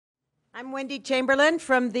I'm Wendy Chamberlain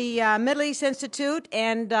from the Middle East Institute,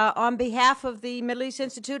 and on behalf of the Middle East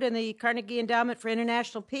Institute and the Carnegie Endowment for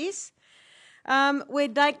International Peace,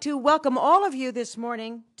 we'd like to welcome all of you this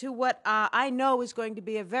morning to what I know is going to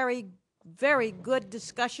be a very, very good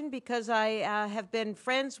discussion, because I have been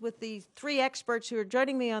friends with the three experts who are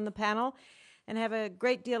joining me on the panel and have a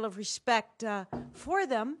great deal of respect for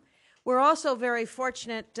them. We're also very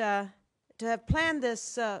fortunate to have planned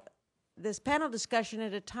this panel discussion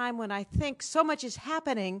at a time when I think so much is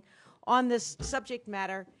happening on this subject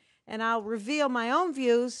matter, and I'll reveal my own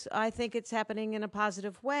views. I think it's happening in a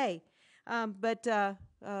positive way, but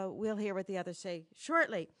we'll hear what the others say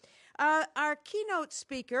shortly. Our keynote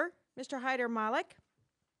speaker, Mr. Haider Mullick,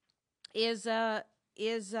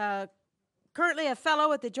 is currently a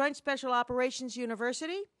fellow at the Joint Special Operations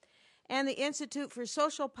University and the Institute for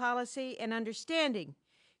Social Policy and Understanding.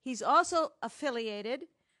 He's also affiliated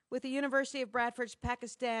with the University of Bradford's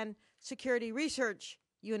Pakistan Security Research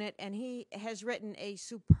Unit, and he has written a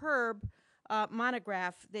superb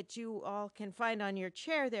monograph that you all can find on your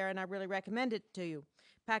chair there, and I really recommend it to you.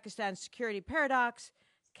 Pakistan's Security Paradox,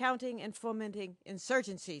 Counting and Fomenting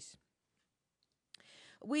Insurgencies.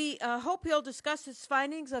 We hope he'll discuss his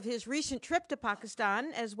findings of his recent trip to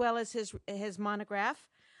Pakistan, as well as his monograph.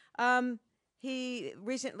 He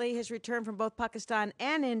recently has returned from both Pakistan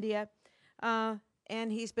and India,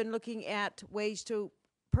 and he's been looking at ways to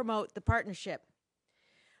promote the partnership.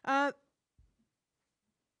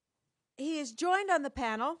 He is joined on the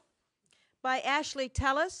panel by Ashley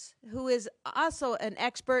Tellis, who is also an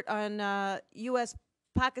expert on U.S.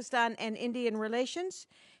 Pakistan and Indian relations.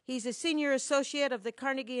 He's a senior associate of the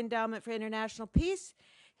Carnegie Endowment for International Peace.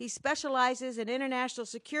 He specializes in international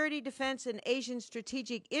security, defense, and Asian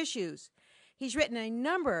strategic issues. He's written a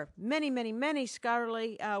number, many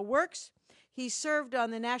scholarly works. He served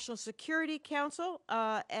on the National Security Council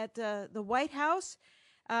at the White House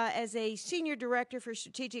as a senior director for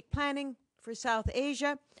strategic planning for South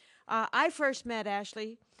Asia. I first met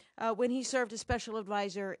Ashley when he served as special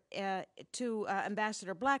advisor to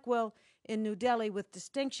Ambassador Blackwell in New Delhi with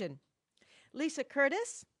distinction. Lisa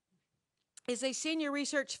Curtis is a senior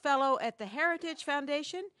research fellow at the Heritage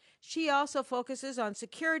Foundation. She also focuses on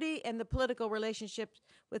security and the political relationships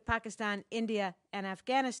with Pakistan, India, and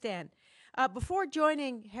Afghanistan. Before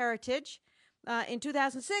joining Heritage in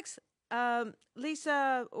 2006,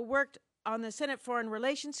 Lisa worked on the Senate Foreign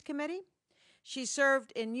Relations Committee. She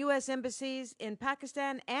served in U.S. embassies in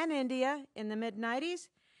Pakistan and India in the mid-90s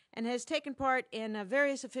and has taken part in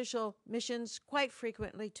various official missions quite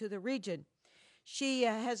frequently to the region. She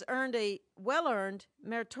has earned a well-earned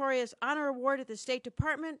Meritorious Honor Award at the State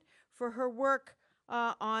Department for her work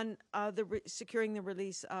on securing the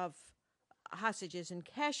release of hostages in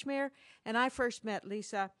Kashmir, and I first met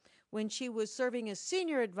Lisa when she was serving as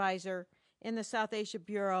senior advisor in the South Asia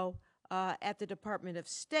Bureau at the Department of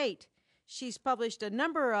State. She's published a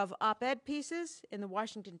number of op-ed pieces in the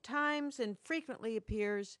Washington Times and frequently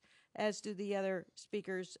appears, as do the other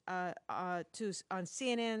speakers, on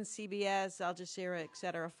CNN, CBS, Al Jazeera,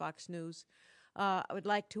 etc., Fox News. I would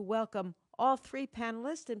like to welcome all three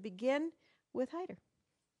panelists and begin with Haider.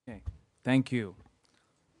 Okay, thank you.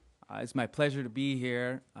 It's my pleasure to be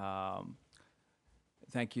here.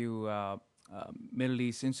 Thank you, Middle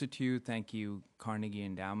East Institute. Thank you, Carnegie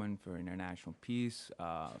Endowment for International Peace,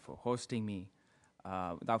 for hosting me.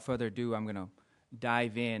 Without further ado, I'm going to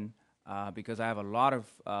dive in because I have a lot of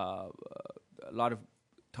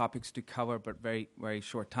topics to cover, but very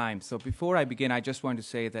short time. So before I begin, I just want to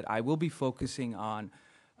say that I will be focusing on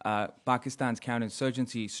Pakistan's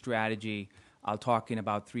counterinsurgency strategy. I'll talk in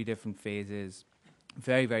about 3 different phases.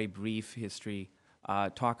 Very brief history,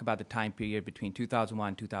 talk about the time period between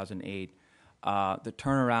 2001 2008, the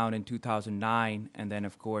turnaround in 2009, and then,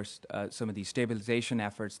 of course, some of the stabilization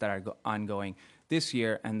efforts that are ongoing this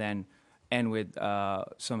year, and then end with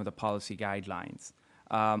some of the policy guidelines.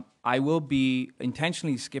 I will be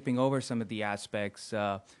intentionally skipping over some of the aspects,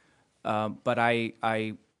 but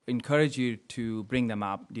I encourage you to bring them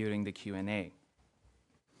up during the Q&A.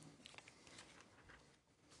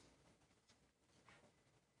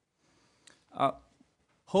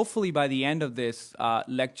 Hopefully by the end of this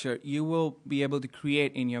lecture, you will be able to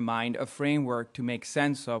create in your mind a framework to make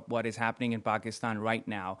sense of what is happening in Pakistan right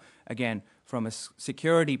now. Again, from a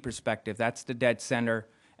security perspective, that's the dead center,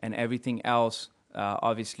 and everything else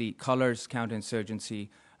obviously colors counterinsurgency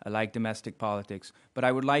like domestic politics. But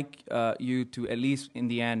I would like you to, at least in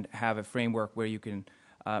the end, have a framework where you can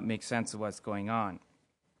make sense of what's going on.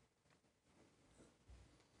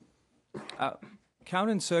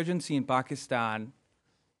 Counterinsurgency in Pakistan,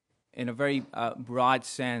 in a very broad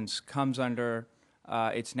sense, comes under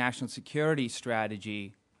its national security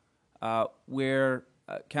strategy, where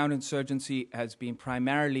counterinsurgency has been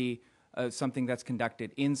primarily something that's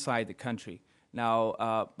conducted inside the country.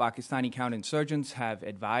 Now, Pakistani counterinsurgents have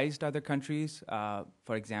advised other countries,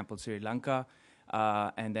 for example, Sri Lanka,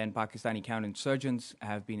 and then Pakistani counterinsurgents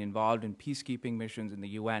have been involved in peacekeeping missions in the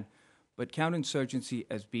UN. But counterinsurgency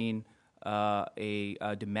has been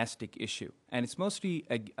a domestic issue, and it's mostly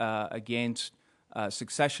against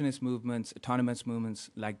successionist movements, autonomous movements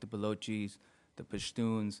like the Balochis, the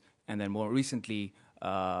Pashtuns, and then more recently,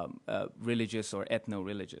 religious or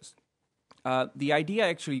ethno-religious. The idea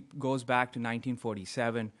actually goes back to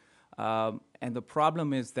 1947, and the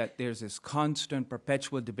problem is that there's this constant,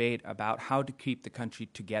 perpetual debate about how to keep the country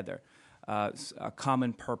together, a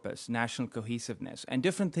common purpose, national cohesiveness, and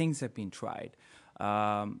different things have been tried.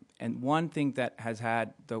 And one thing that has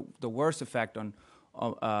had the worst effect on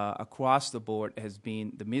across the board has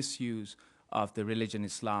been the misuse of the religion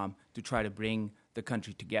Islam to try to bring the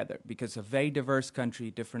country together, because it's a very diverse country,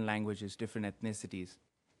 different languages, different ethnicities.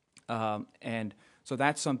 And so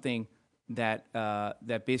that's something that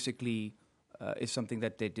that basically is something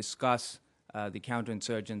that they discuss, the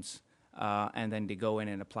counterinsurgents, and then they go in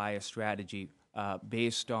and apply a strategy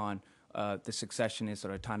based on the secessionist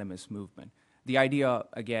or autonomous movement. The idea,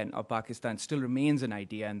 again, of Pakistan still remains an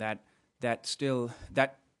idea, and that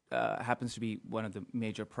happens to be one of the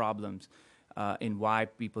major problems in why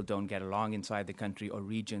people don't get along inside the country, or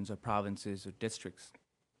regions, or provinces, or districts.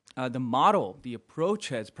 The model, the approach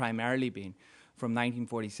has primarily been, from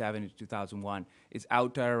 1947 to 2001, is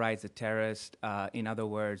out to terrorize the terrorist. In other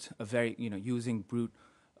words, using brute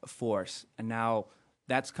force. And now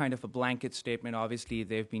that's kind of a blanket statement. Obviously,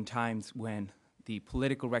 there have been times when the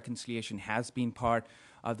political reconciliation has been part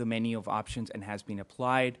of the menu of options and has been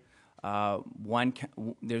applied.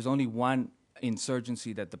 There's only one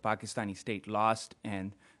insurgency that the Pakistani state lost,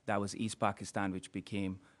 and that was East Pakistan, which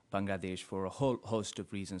became Bangladesh for a whole host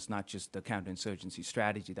of reasons, not just the counterinsurgency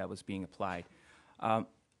strategy that was being applied.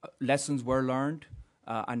 Lessons were learned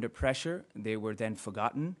under pressure. They were then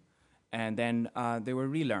forgotten, and then they were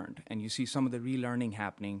relearned. And you see some of the relearning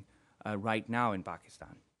happening right now in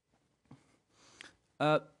Pakistan.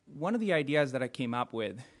 One of the ideas that I came up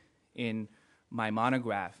with in my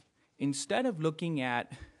monograph, instead of looking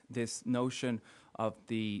at this notion of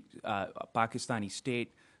the Pakistani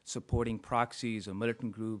state supporting proxies or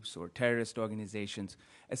militant groups or terrorist organizations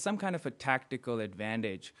as some kind of a tactical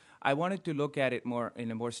advantage, I wanted to look at it more in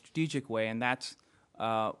a more strategic way, and that's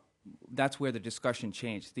where the discussion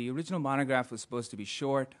changed. The original monograph was supposed to be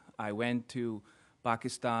short. I went to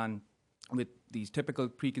Pakistan with these typical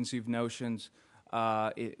preconceived notions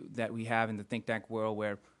that we have in the think tank world,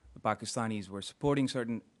 where the Pakistanis were supporting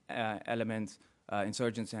certain elements,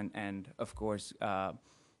 insurgents, and of course,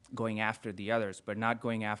 going after the others, but not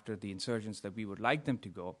going after the insurgents that we would like them to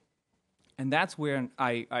go. And that's where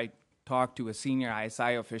I talked to a senior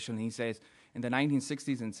ISI official, and he says, in the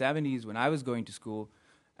 1960s and 70s, when I was going to school,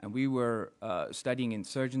 and we were studying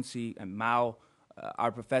insurgency and Mao,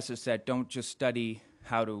 our professor said, don't just study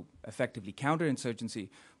how to effectively counter insurgency,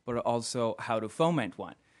 but also how to foment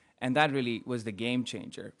one. And that really was the game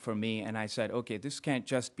changer for me. And I said, okay, this can't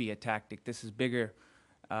just be a tactic. This is bigger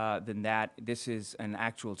than that. This is an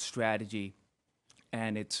actual strategy.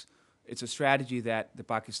 And it's a strategy that the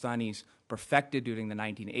Pakistanis perfected during the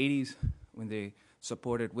 1980s when they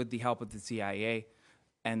supported with the help of the CIA,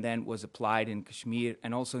 and then was applied in Kashmir.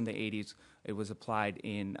 And also in the 80s, it was applied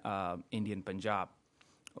in Indian Punjab.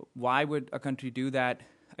 Why would a country do that?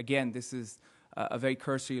 Again, this is a very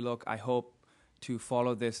cursory look. I hope to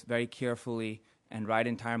follow this very carefully and write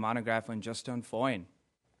an entire monograph on just on FOIN.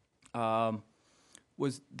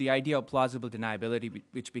 Was the idea of plausible deniability,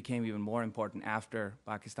 which became even more important after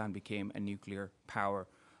Pakistan became a nuclear power.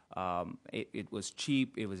 It was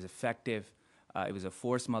cheap, it was effective, it was a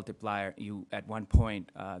force multiplier. At one point,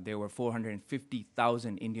 there were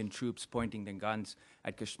 450,000 Indian troops pointing their guns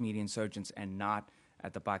at Kashmiri insurgents and not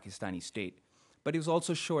at the Pakistani state. But it was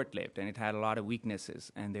also short-lived, and it had a lot of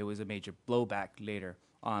weaknesses, and there was a major blowback later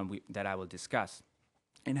on that I will discuss.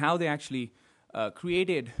 And how they actually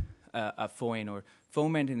created a FOIN, or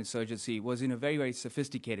foment an insurgency, was in a very, very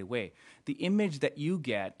sophisticated way. The image that you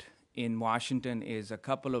get in Washington is a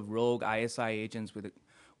couple of rogue ISI agents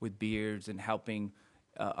with beards and helping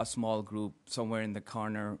a small group somewhere in the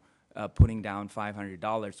corner putting down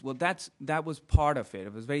 $500. Well, that was part of it.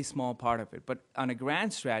 It was a very small part of it. But on a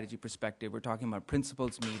grand strategy perspective, we're talking about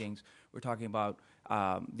principals meetings. We're talking about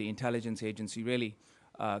the intelligence agency really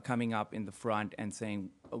coming up in the front and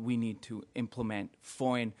saying we need to implement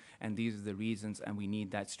FOIN, and these are the reasons, and we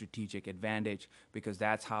need that strategic advantage because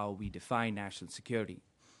that's how we define national security.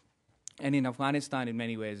 And in Afghanistan, in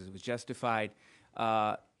many ways, it was justified.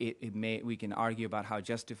 We can argue about how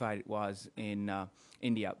justified it was in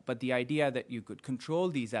India. But the idea that you could control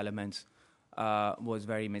these elements was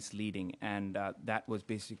very misleading, and that was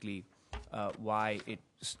basically why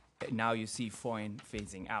now you see FOIN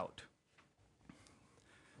phasing out.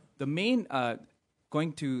 The main,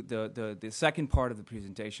 going to the second part of the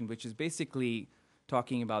presentation, which is basically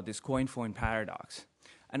talking about this coin-FOIN paradox.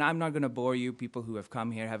 And I'm not going to bore you. People who have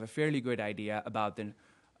come here have a fairly good idea about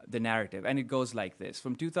the narrative. And it goes like this.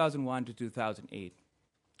 From 2001 to 2008,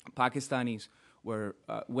 Pakistanis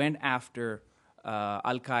went after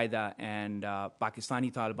Al-Qaeda and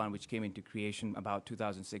Pakistani Taliban, which came into creation about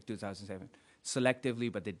 2006, 2007, selectively,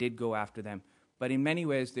 but they did go after them. But in many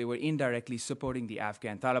ways, they were indirectly supporting the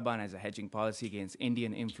Afghan Taliban as a hedging policy against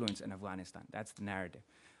Indian influence in Afghanistan. That's the narrative.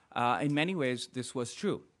 In many ways, this was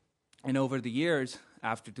true. And over the years,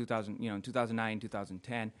 after 2009,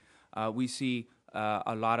 2010, we see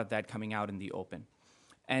a lot of that coming out in the open.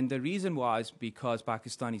 And the reason was because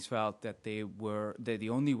Pakistanis felt that the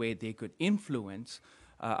only way they could influence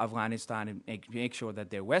Afghanistan and make sure that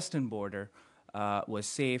their western border was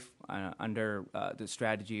safe under the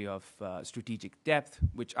strategy of strategic depth,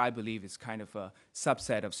 which I believe is kind of a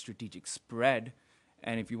subset of strategic spread.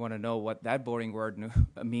 And if you want to know what that boring word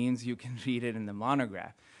means, you can read it in the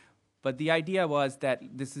monograph. But the idea was that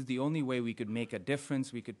this is the only way we could make a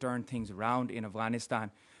difference. We could turn things around in Afghanistan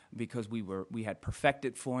because we had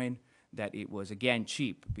perfected FOIN, that it was, again,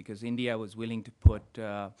 cheap because India was willing to put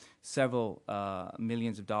several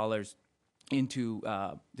millions of dollars into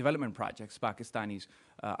development projects. Pakistanis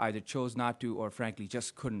either chose not to or, frankly,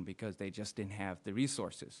 just couldn't because they just didn't have the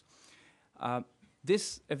resources.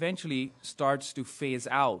 This eventually starts to phase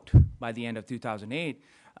out by the end of 2008.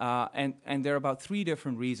 And there are about three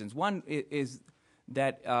different reasons. One is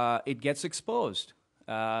that it gets exposed.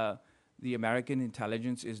 The American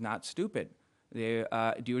intelligence is not stupid.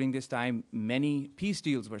 During this time, many peace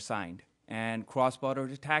deals were signed, and cross-border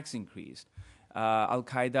attacks increased.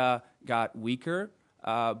 Al-Qaeda got weaker,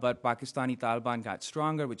 but Pakistani Taliban got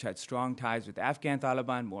stronger, which had strong ties with Afghan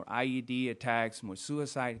Taliban, more IED attacks, more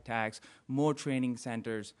suicide attacks, more training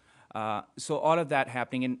centers. So all of that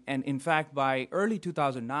happening. And in fact, by early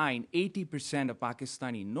 2009, 80% of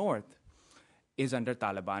Pakistani North is under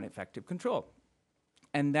Taliban effective control.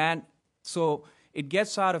 And then, so it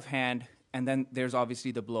gets out of hand, and then there's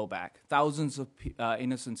obviously the blowback. Thousands of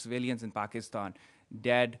innocent civilians in Pakistan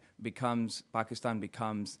dead. Pakistan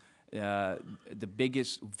becomes the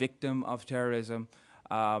biggest victim of terrorism.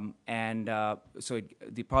 So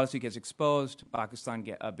the policy gets exposed. Pakistan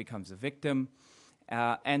becomes a victim.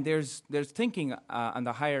 And there's thinking on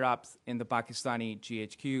the higher ups in the Pakistani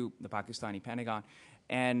GHQ, the Pakistani Pentagon,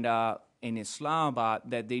 and in Islamabad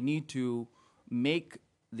that they need to make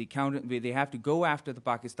they have to go after the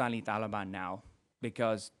Pakistani Taliban now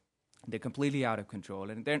because they're completely out of control.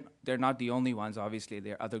 And they're not the only ones. Obviously,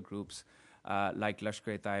 there are other groups like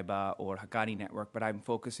Lashkar-e-Taiba or Haqqani Network, but I'm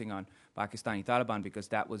focusing on Pakistani Taliban because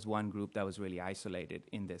that was one group that was really isolated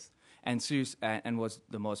in this and was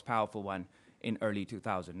the most powerful one in early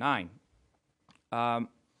 2009. And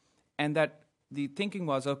that the thinking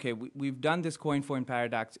was, okay, we've done this coin-FOIN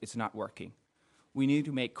paradox, it's not working. We need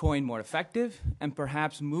to make coin more effective and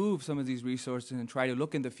perhaps move some of these resources and try to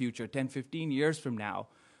look in the future, 10, 15 years from now,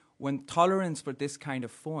 when tolerance for this kind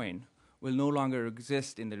of FOIN will no longer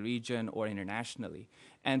exist in the region or internationally.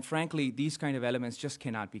 And frankly, these kind of elements just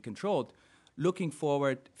cannot be controlled. Looking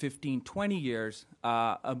forward 15, 20 years,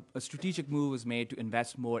 a strategic move was made to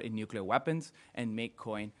invest more in nuclear weapons and make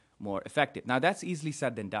coin more effective. Now, that's easily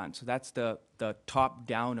said than done. So that's the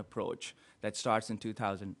top-down approach that starts in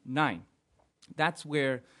 2009. That's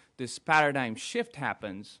where this paradigm shift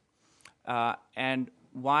happens. And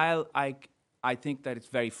while I think that it's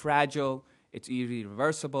very fragile, it's easily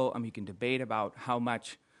reversible, and we can debate about how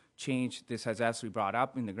much change this has actually brought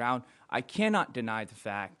up in the ground, I cannot deny the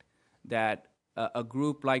fact that a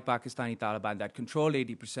group like Pakistani Taliban that controlled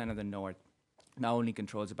 80% of the North now only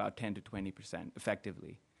controls about 10 to 20%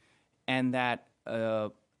 effectively. And that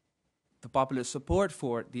the popular support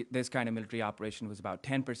for this kind of military operation was about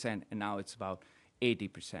 10%, and now it's about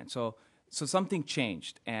 80%. So something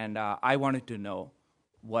changed, and I wanted to know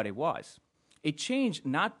what it was. It changed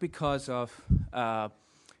not because of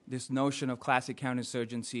this notion of classic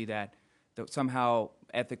counterinsurgency that somehow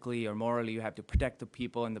ethically or morally you have to protect the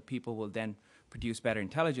people and the people will then produce better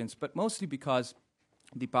intelligence, but mostly because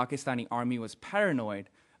the Pakistani army was paranoid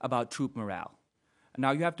about troop morale.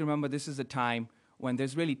 Now, you have to remember this is a time when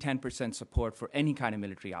there's really 10% support for any kind of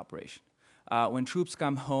military operation. When troops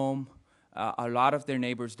come home, a lot of their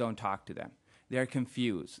neighbors don't talk to them. They're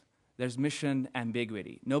confused. There's mission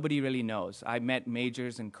ambiguity. Nobody really knows. I met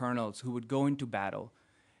majors and colonels who would go into battle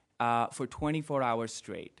for 24 hours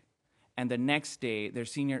straight. And the next day, their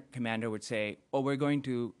senior commander would say, oh, we're going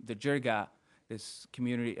to the Jirga, this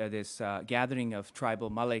community, this gathering of tribal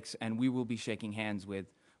Mullicks, and we will be shaking hands with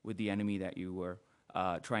the enemy that you were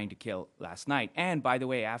trying to kill last night. And by the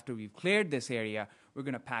way, after we've cleared this area, we're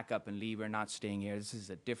going to pack up and leave. We're not staying here. This is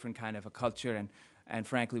a different kind of a culture, and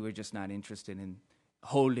frankly, we're just not interested in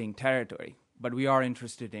holding territory. But we are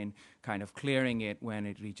interested in kind of clearing it when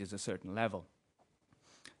it reaches a certain level.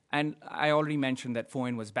 And I already mentioned that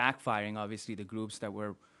FOIN was backfiring. Obviously, the groups that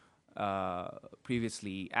were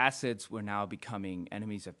previously assets were now becoming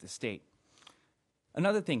enemies of the state.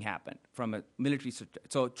 Another thing happened from a military...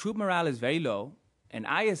 So troop morale is very low, and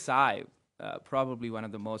ISI, probably one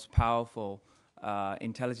of the most powerful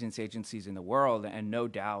intelligence agencies in the world, and no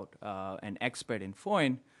doubt an expert in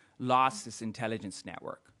FOIN, lost this intelligence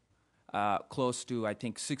network. Close to, I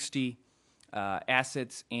think, 60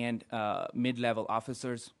 assets and mid-level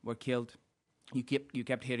officers were killed. You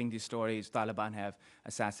kept hearing these stories. Taliban have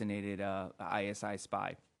assassinated a ISI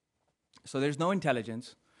spy. So there's no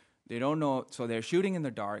intelligence. They don't know. So they're shooting in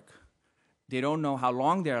the dark. They don't know how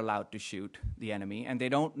long they're allowed to shoot the enemy, and they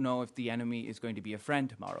don't know if the enemy is going to be a friend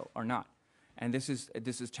tomorrow or not. And this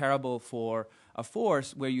is terrible for a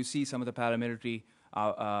force where you see some of the paramilitary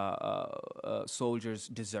soldiers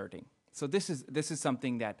deserting. So this is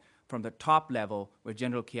something that from the top level, where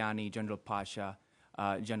General Kiani, General Pasha,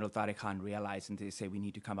 General Tariq Khan realize, and they say we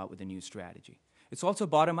need to come up with a new strategy. It's also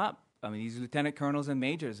bottom up. I mean, these lieutenant colonels and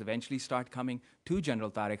majors eventually start coming to General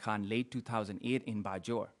Tariq Khan late 2008 in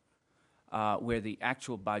Bajor, where the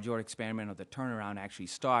actual Bajor experiment or the turnaround actually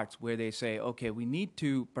starts, where they say, okay, we need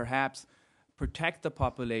to perhaps protect the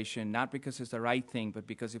population, not because it's the right thing, but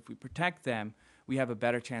because if we protect them, we have a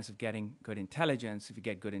better chance of getting good intelligence. If you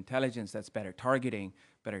get good intelligence, that's better targeting.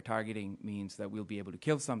 Better targeting means that we'll be able to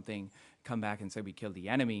kill something, come back and say we killed the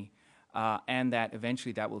enemy, and that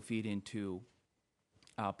eventually that will feed into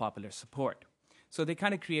popular support. So they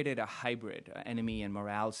kind of created a hybrid, enemy and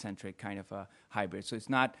morale-centric kind of a hybrid. So it's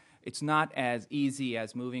not as easy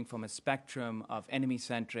as moving from a spectrum of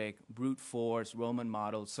enemy-centric, brute force, Roman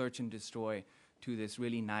model, search and destroy, to this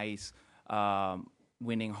really nice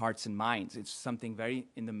winning hearts and minds. It's something very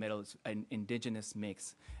in the middle. It's an indigenous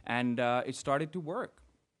mix. And it started to work.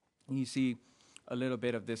 And you see a little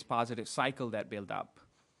bit of this positive cycle that built up.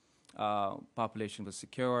 Population was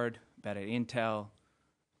secured, better intel,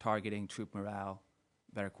 targeting, troop morale,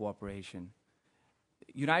 better cooperation.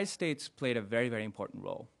 United States played a very, very important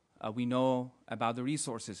role. We know about the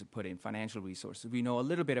resources it put in, financial resources. We know a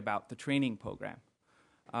little bit about the training program.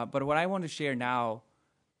 But what I want to share now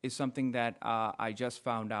is something that I just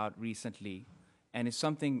found out recently, and it's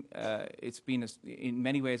something, it's been, in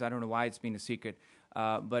many ways, I don't know why it's been a secret,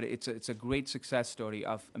 but it's a great success story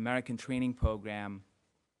of American training program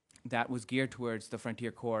that was geared towards the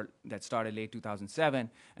Frontier Corps that started late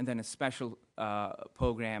 2007, and then a special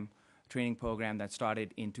training program that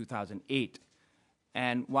started in 2008.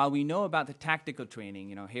 And while we know about the tactical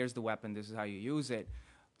training, here's the weapon, this is how you use it,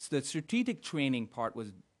 the strategic training part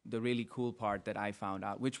was the really cool part that I found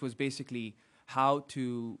out, which was basically how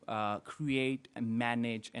to create and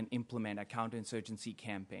manage and implement a counterinsurgency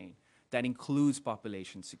campaign that includes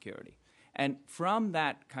population security. And from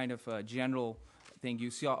that kind of general thing, you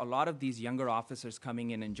see a lot of these younger officers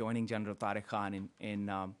coming in and joining General Tariq Khan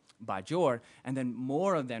in Bajor, and then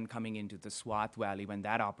more of them coming into the Swat Valley when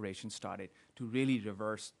that operation started to really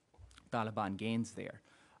reverse Taliban gains there.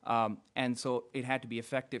 And so it had to be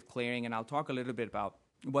effective clearing, and I'll talk a little bit about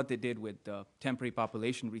what they did with the temporary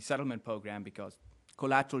population resettlement program, because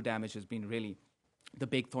collateral damage has been really the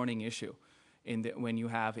big thorning issue when you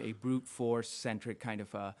have a brute force-centric kind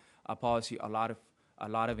of a policy. A lot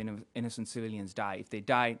of innocent civilians die. If they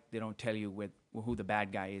die, they don't tell you who the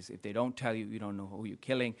bad guy is. If they don't tell you, you don't know who you're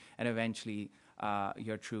killing, and eventually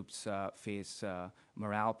your troops face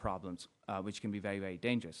morale problems, which can be very, very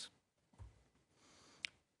dangerous.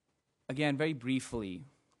 Again, very briefly,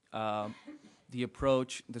 the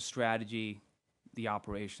approach, the strategy, the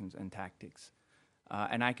operations, and tactics.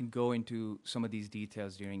 And I can go into some of these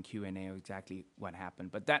details during Q&A of exactly what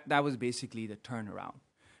happened. But that was basically the turnaround.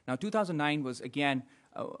 Now, 2009 was, again,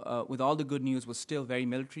 with all the good news, was still very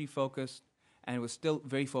military-focused, and it was still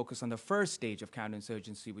very focused on the first stage of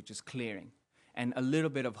counterinsurgency, which is clearing. And a little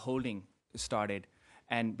bit of holding started.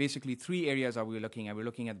 And basically 3 areas are we looking at. We're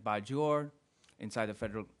looking at Bajor, inside the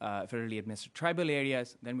federally administered tribal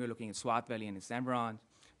areas. Then we're looking at Swat Valley and its environs,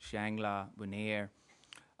 Shangla, Bunair,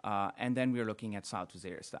 and then we're looking at South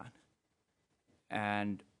Waziristan.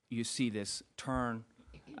 And you see this turn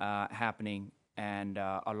happening, and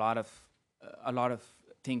a lot of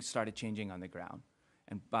things started changing on the ground,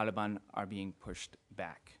 and Taliban are being pushed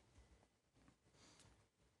back.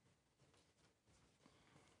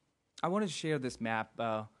 I want to share this map.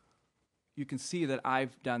 You can see that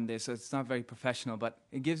I've done this. It's not very professional, but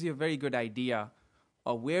it gives you a very good idea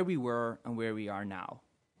of where we were and where we are now.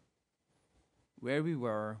 Where we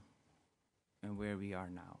were and where we are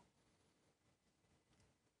now.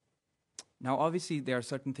 Now, obviously, there are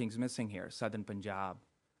certain things missing here. Southern Punjab,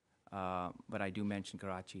 but I do mention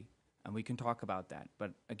Karachi, and we can talk about that.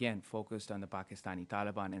 But again, focused on the Pakistani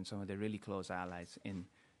Taliban and some of their really close allies in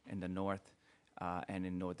the north and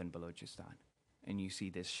in northern Balochistan. And you see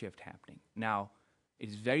this shift happening. Now, it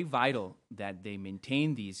is very vital that they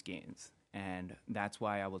maintain these gains, and that's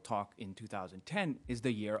why I will talk in 2010 is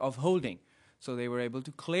the year of holding. So they were able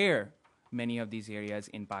to clear many of these areas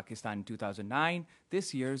in Pakistan in 2009.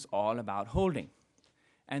 This year is all about holding.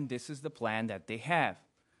 And this is the plan that they have.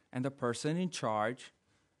 And the person in charge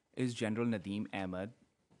is General Nadeem Ahmed,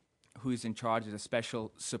 who is in charge of the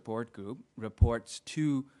special support group, reports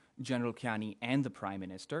to General Kiani and the Prime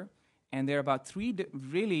Minister. And there are about 3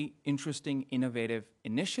 really interesting, innovative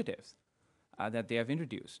initiatives that they have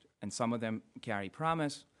introduced. And some of them carry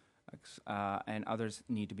promise, and others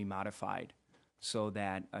need to be modified so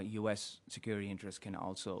that U.S. security interests can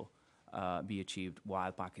also be achieved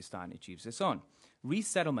while Pakistan achieves its own.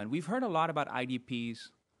 Resettlement. We've heard a lot about IDPs.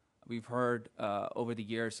 We've heard over the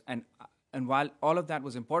years. And while all of that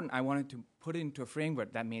was important, I wanted to put it into a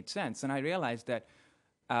framework that made sense. And I realized that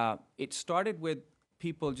it started with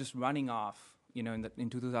people just running off, in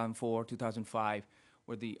 2004, 2005,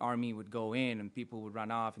 where the army would go in and people would run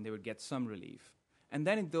off and they would get some relief. And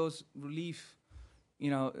then those relief,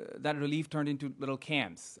 that relief turned into little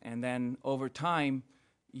camps. And then over time,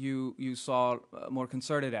 you saw more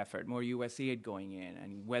concerted effort, more U.S. aid going in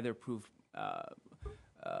and weatherproof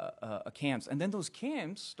camps. And then those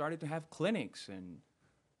camps started to have clinics and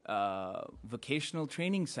vocational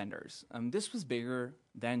training centers. This was bigger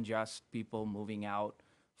than just people moving out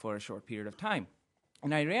for a short period of time.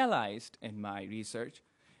 And I realized in my research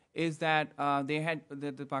is that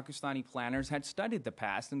the Pakistani planners had studied the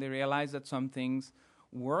past, and they realized that some things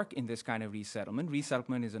work in this kind of resettlement.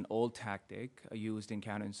 Resettlement is an old tactic used in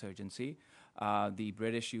counterinsurgency. The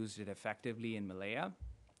British used it effectively in Malaya.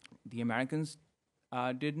 The Americans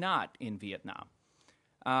did not in Vietnam.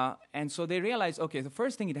 And so they realized, okay, the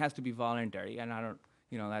first thing, it has to be voluntary, and I don't,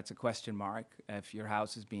 that's a question mark. If your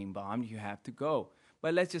house is being bombed, you have to go.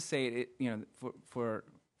 But let's just say it, for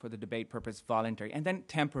the debate purpose, voluntary, and then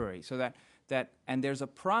temporary, so that and there's a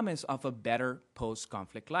promise of a better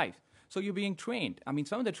post-conflict life. So you're being trained. I mean,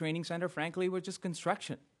 some of the training center, frankly, were just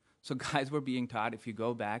construction. So guys were being taught, if you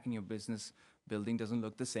go back and your business building doesn't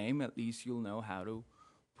look the same, at least you'll know how to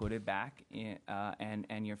put it back in,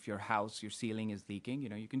 and if your house, your ceiling is leaking,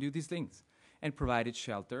 you can do these things, and provided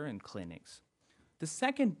shelter and clinics. The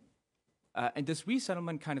second, and this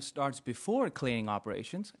resettlement kind of starts before clearing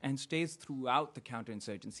operations and stays throughout the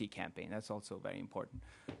counterinsurgency campaign. That's also very important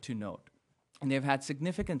to note. And they've had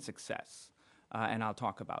significant success, and I'll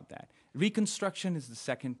talk about that. Reconstruction is the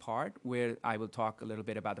second part, where I will talk a little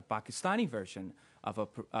bit about the Pakistani version of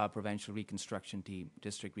a provincial reconstruction team,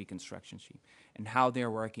 district reconstruction team, and how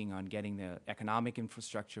they're working on getting the economic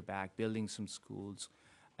infrastructure back, building some schools,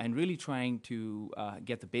 and really trying to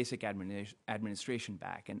get the basic administration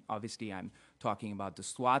back. And obviously, I'm talking about the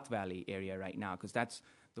Swat Valley area right now, because that's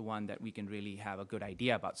the one that we can really have a good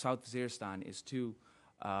idea about. South Waziristan is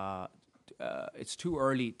it's too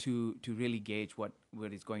early to really gauge what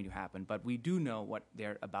is going to happen, but we do know what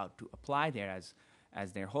they're about to apply there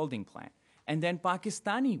as their holding plan. And then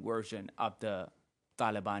Pakistani version of the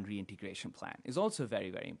Taliban reintegration plan is also very,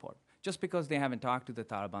 very important. Just because they haven't talked to the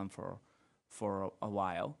Taliban for a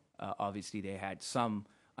while, obviously they had some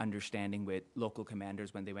understanding with local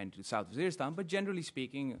commanders when they went to South Waziristan, but generally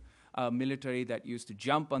speaking, military that used to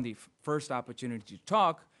jump on the first opportunity to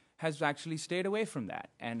talk has actually stayed away from that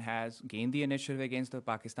and has gained the initiative against the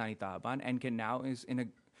Pakistani Taliban and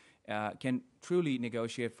can truly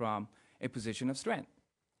negotiate from a position of strength.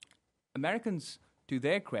 Americans, to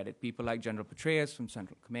their credit, people like General Petraeus from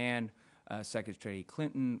Central Command, Secretary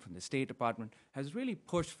Clinton from the State Department, has really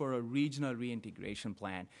pushed for a regional reintegration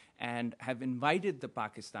plan and have invited the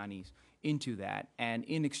Pakistanis into that. And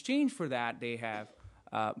in exchange for that, they have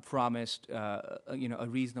promised a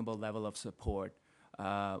reasonable level of support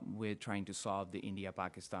with trying to solve the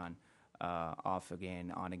India-Pakistan off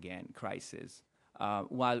again, on again crisis.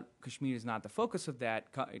 While Kashmir is not the focus of that,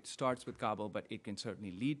 it starts with Kabul, but it can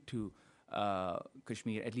certainly lead to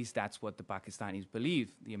Kashmir. At least that's what the Pakistanis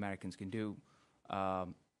believe the Americans can do.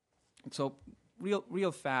 So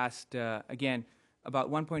real fast, again,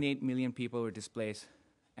 about 1.8 million people were displaced,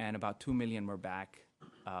 and about 2 million were back.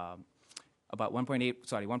 About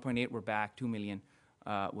 1.8 were back, 2 million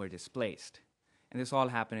were displaced. And this all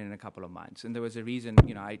happened in a couple of months. And there was a reason,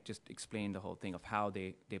 I just explained the whole thing of how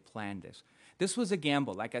they planned this. This was a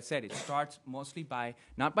gamble. Like I said, it starts mostly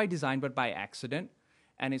not by design, but by accident.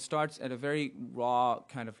 And it starts at a very raw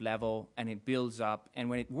kind of level, and it builds up. And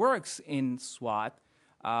when it works in Swat,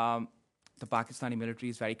 the Pakistani military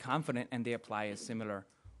is very confident, and they apply a similar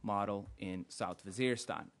model in South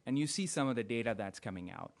Waziristan. And you see some of the data that's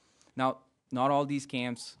coming out. Now, not all these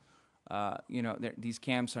camps, these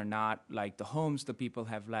camps are not like the homes the people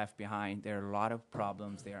have left behind. There are a lot of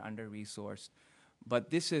problems. They are under-resourced. But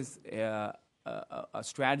this is a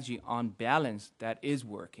strategy on balance that is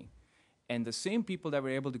working. And the same people that were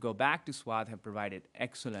able to go back to Swat have provided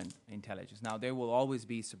excellent intelligence. Now, there will always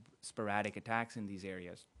be sporadic attacks in these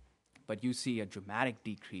areas, but you see a dramatic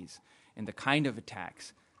decrease in the kind of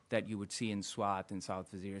attacks that you would see in Swat, in South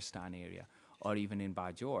Waziristan area, or even in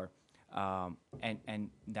Bajor. And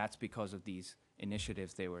that's because of these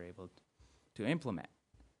initiatives they were able to implement.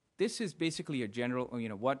 This is basically a general,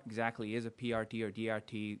 what exactly is a PRT or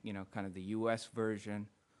DRT, kind of the U.S. version.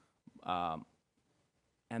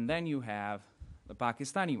 And then you have the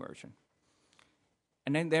Pakistani version.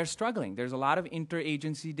 And then they're struggling. There's a lot of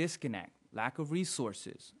interagency disconnect, lack of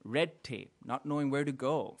resources, red tape, not knowing where to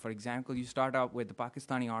go. For example, you start out with the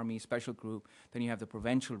Pakistani Army Special Group, then you have the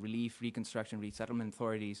Provincial Relief, Reconstruction, Resettlement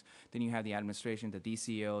Authorities, then you have the administration, the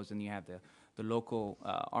DCOs, and you have the local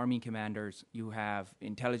army commanders, you have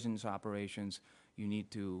intelligence operations, you need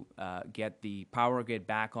to get the power grid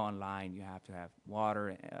back online, you have to have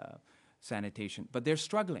water, sanitation, but they're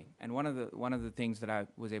struggling. And one of the things that I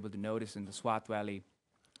was able to notice in the Swat Valley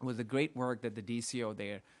was the great work that the DCO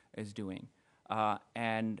there is doing.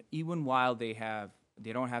 And even while they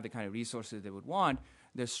don't have the kind of resources they would want,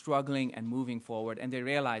 they're struggling and moving forward. And they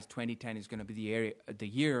realize 2010 is going to be the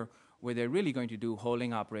year where they're really going to do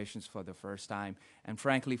holding operations for the first time, and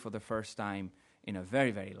frankly, for the first time in a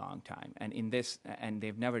very, very long time. And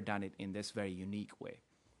they've never done it in this very unique way.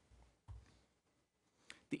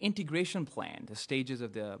 The integration plan, the stages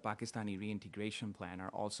of the Pakistani reintegration plan are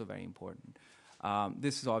also very important.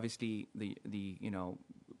 This is obviously the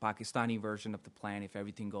Pakistani version of the plan if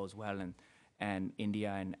everything goes well, and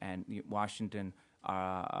India and Washington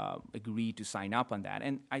agree to sign up on that.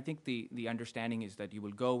 And I think the understanding is that you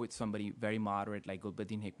will go with somebody very moderate like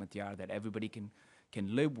Gulbuddin Hikmatyar that everybody can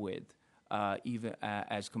live with, even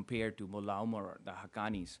as compared to Mullah Umar or the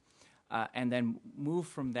Haqqanis. And then move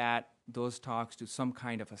from those talks to some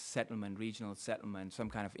kind of a settlement, regional settlement, some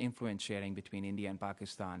kind of influence sharing between India and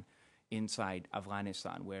Pakistan inside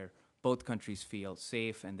Afghanistan, where both countries feel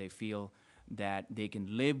safe and they feel that they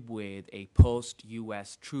can live with a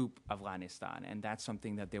post-U.S. troop Afghanistan. And that's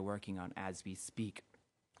something that they're working on as we speak.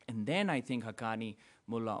 And then I think Haqqani,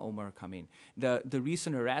 Mullah Omar come in. The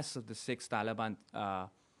recent arrests of the 6 Taliban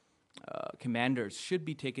commanders should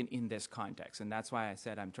be taken in this context. And that's why I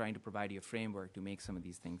said I'm trying to provide you a framework to make some of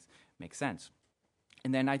these things make sense.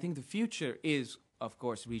 And then I think the future is, of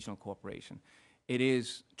course, regional cooperation. It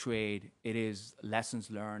is trade, it is lessons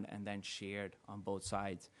learned and then shared on both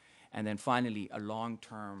sides. And then finally, a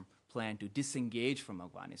long-term plan to disengage from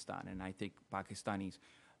Afghanistan. And I think Pakistanis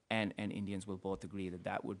and Indians will both agree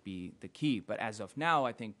that would be the key. But as of now,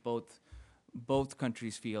 I think both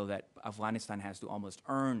countries feel that Afghanistan has to almost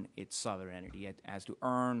earn its sovereignty. It has to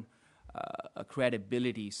earn a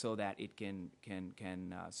credibility so that it can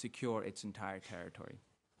secure its entire territory.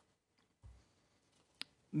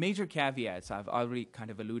 Major caveats, I've already kind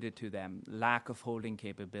of alluded to them: lack of holding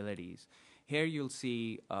capabilities. Here you'll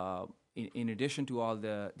see, in addition to all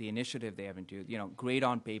the initiative they haven't done, great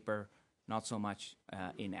on paper, not so much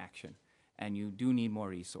in action. And you do need more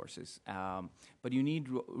resources. But you need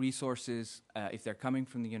resources, if they're coming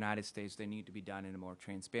from the United States, they need to be done in a more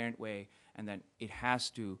transparent way. And then it has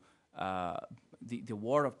to, the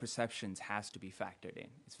war of perceptions has to be factored in.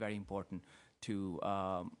 It's very important to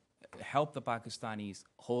help the Pakistanis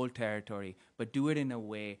hold territory, but do it in a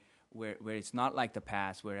way where it's not like the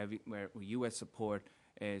past, where U.S. support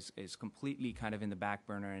is completely kind of in the back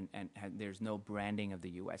burner and there's no branding of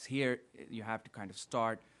the U.S. Here, you have to kind of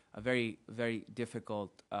start a very, very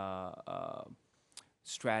difficult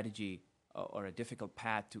strategy or a difficult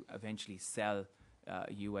path to eventually sell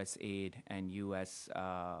U.S. aid and U.S.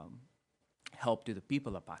 help to the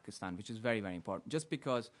people of Pakistan, which is very, very important. Just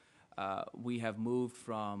because we have moved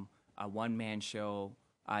from a one-man show,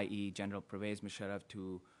 i.e. General Pervez Musharraf,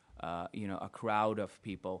 to a crowd of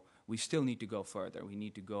people, we still need to go further. We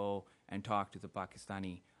need to go and talk to the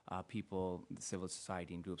Pakistani people, the civil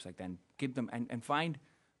society and groups like that, and give them and find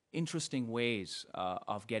interesting ways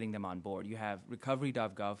of getting them on board. You have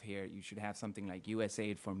recovery.gov here. You should have something like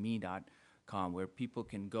usaidforme.com where people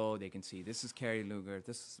can go, they can see this is Kerry Lugar,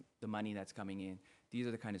 this is the money that's coming in, these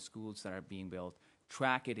are the kind of schools that are being built,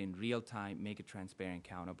 track it in real time, make it transparent,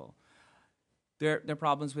 accountable. There are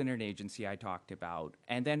problems with interagency I talked about.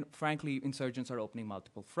 And then, frankly, insurgents are opening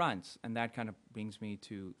multiple fronts. And that kind of brings me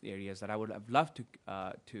to the areas that I would have loved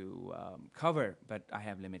to cover, but I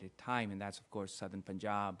have limited time. And that's, of course, southern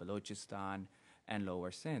Punjab, Balochistan, and lower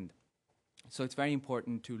Sindh. So it's very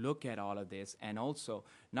important to look at all of this and also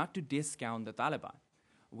not to discount the Taliban.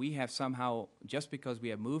 We have somehow, just because we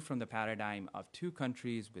have moved from the paradigm of two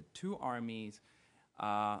countries with two armies,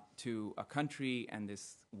 to a country and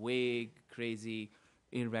this vague, crazy,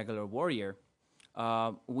 irregular warrior,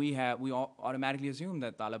 we all automatically assume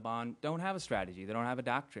that Taliban don't have a strategy, they don't have a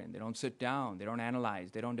doctrine, they don't sit down, they don't analyze,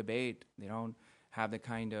 they don't debate, they don't have the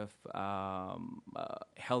kind of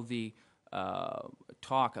healthy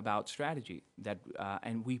talk about strategy that,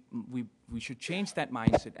 and we should change that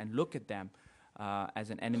mindset and look at them as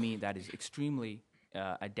an enemy that is extremely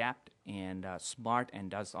adept and smart and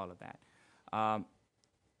does all of that.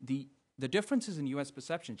 The differences in U.S.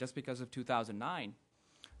 perception, just because of 2009,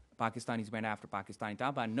 Pakistanis went after Pakistani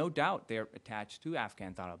Taliban. No doubt they're attached to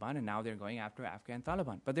Afghan Taliban, and now they're going after Afghan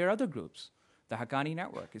Taliban. But there are other groups. The Haqqani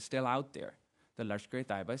network is still out there. The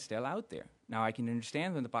Lashkar-e-Taiba is still out there. Now, I can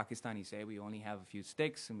understand when the Pakistanis say we only have a few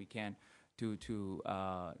sticks and we can, to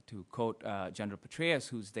quote General Petraeus,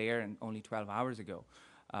 who's there and only 12 hours ago,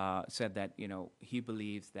 said that he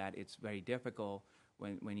believes that it's very difficult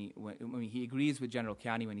when he agrees with General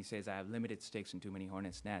Kiani when he says, I have limited stakes and too many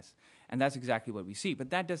hornets' nests. And that's exactly what we see. But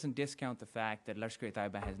that doesn't discount the fact that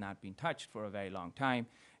Lashkar-e-Taiba has not been touched for a very long time,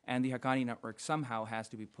 and the Haqqani network somehow has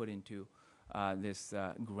to be put into this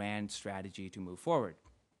grand strategy to move forward.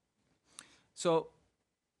 So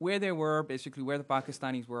where they were, basically where the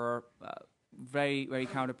Pakistanis were, very, very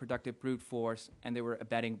counterproductive brute force, and they were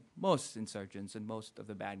abetting most insurgents and most of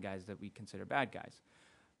the bad guys that we consider bad guys.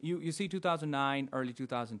 You see 2009, early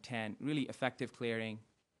 2010, really effective clearing.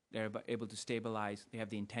 They're able to stabilize. They have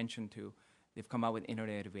the intention to. They've come out with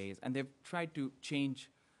innovative ways. And they've tried to change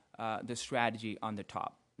the strategy on the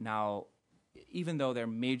top. Now, even though there are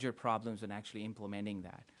major problems in actually implementing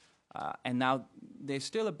that, and now they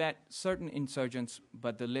still abet certain insurgents,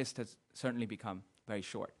 but the list has certainly become very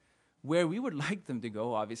short. Where we would like them to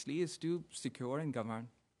go, obviously, is to secure and govern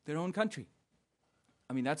their own country.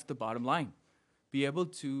 I mean, that's the bottom line. Be able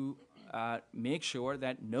to make sure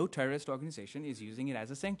that no terrorist organization is using it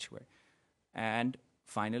as a sanctuary. And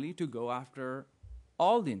finally, to go after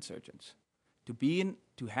all the insurgents,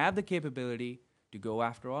 to have the capability to go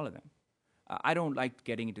after all of them. I don't like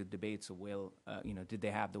getting into debates of will, did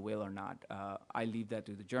they have the will or not. I leave that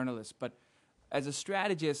to the journalists. But as a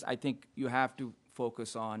strategist, I think you have to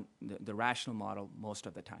focus on the rational model most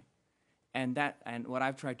of the time. And what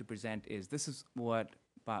I've tried to present is this is what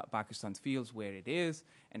Pakistan feels where it is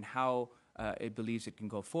and how it believes it can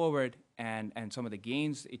go forward and some of the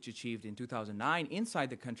gains it achieved in 2009 inside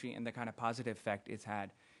the country and the kind of positive effect it's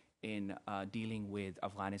had in dealing with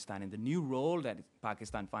Afghanistan and the new role that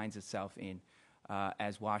Pakistan finds itself in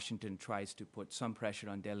as Washington tries to put some pressure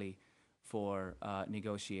on Delhi for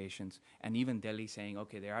negotiations, and even Delhi saying,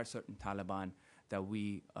 okay, there are certain Taliban that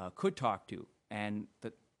we could talk to, and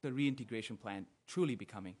the reintegration plan truly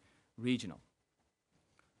becoming regional.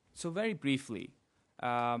 So very briefly,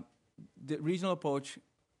 the regional approach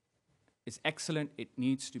is excellent. It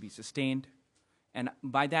needs to be sustained. And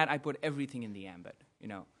by that, I put everything in the ambit,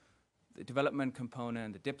 the development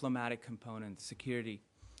component, the diplomatic component, the security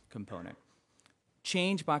component.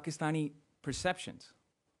 Change Pakistani perceptions.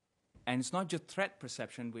 And it's not just threat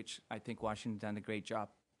perception, which I think Washington's done a great job,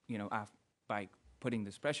 by putting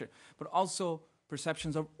this pressure, but also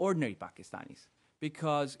perceptions of ordinary Pakistanis.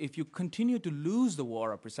 Because if you continue to lose the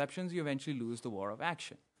war of perceptions, you eventually lose the war of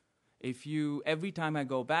action. Every time I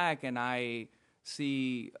go back and I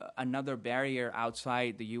see another barrier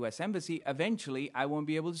outside the U.S. Embassy, eventually I won't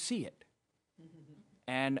be able to see it.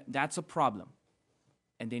 And that's a problem.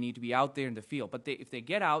 And they need to be out there in the field. But if they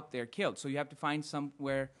get out, they're killed. So you have to find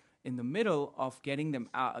somewhere in the middle of getting them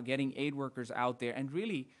out, getting aid workers out there and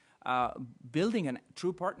really building a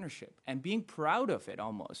true partnership and being proud of it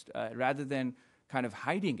almost, rather than kind of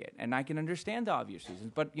hiding it. And I can understand the obvious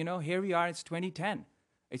reasons. But, here we are, it's 2010.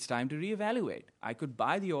 it's time to reevaluate. I could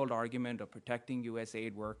buy the old argument of protecting U.S.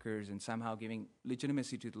 aid workers and somehow giving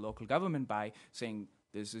legitimacy to the local government by saying,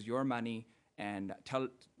 this is your money, and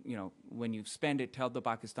when you spend it, tell the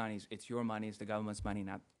Pakistanis it's your money, it's the government's money,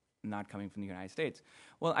 not coming from the United States.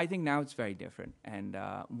 Well, I think now it's very different, and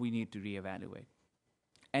we need to reevaluate.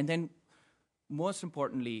 And then, most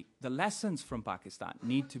importantly, the lessons from Pakistan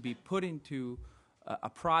need to be put into a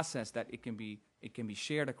process that it can be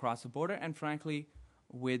shared across the border, and frankly,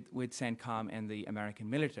 with CENTCOM and the American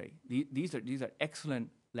military. These are excellent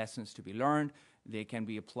lessons to be learned. They can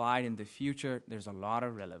be applied in the future. There's a lot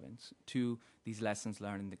of relevance to these lessons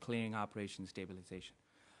learned in the clearing operation stabilization.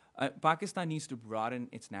 Pakistan needs to broaden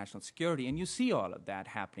its national security, and you see all of that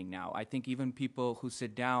happening now. I think even people who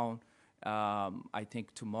sit down, I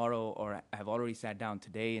think tomorrow, or have already sat down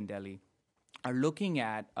today in Delhi, are looking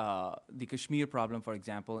at the Kashmir problem, for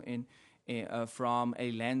example, from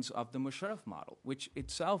a lens of the Musharraf model, which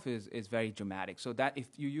itself is very dramatic. So that if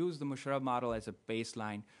you use the Musharraf model as a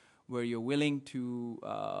baseline, where you're willing to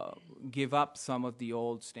give up some of the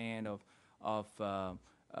old stand of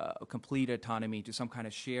complete autonomy to some kind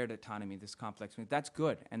of shared autonomy, this complex, that's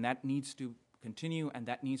good, and that needs to continue, and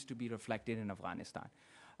that needs to be reflected in Afghanistan.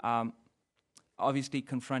 Obviously,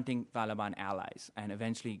 confronting Taliban allies and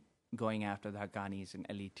eventually going after the Haqqanis and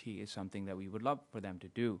LET is something that we would love for them to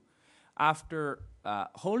do. After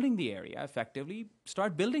holding the area effectively,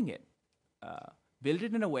 start building it. Build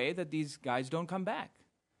it in a way that these guys don't come back.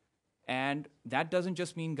 And that doesn't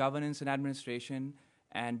just mean governance and administration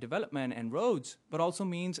and development and roads, but also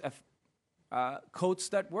means codes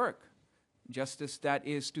that work, justice that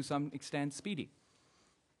is to some extent speedy.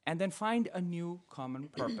 And then find a new common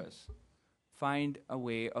purpose. Find a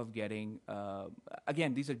way of getting,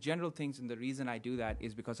 again, these are general things, and the reason I do that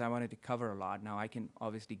is because I wanted to cover a lot. Now I can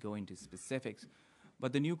obviously go into specifics,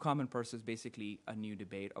 but the new common purpose is basically a new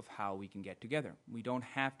debate of how we can get together. We don't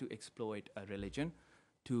have to exploit a religion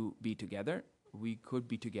to be together. We could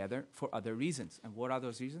be together for other reasons. And what are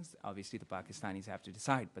those reasons? Obviously the Pakistanis have to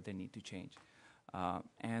decide, but they need to change.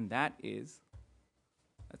 And that's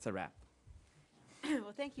a wrap.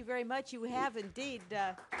 Well, thank you very much. You have indeed...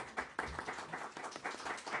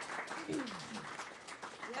 We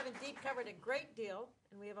have indeed covered a great deal,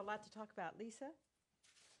 and we have a lot to talk about. Lisa?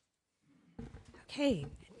 Okay.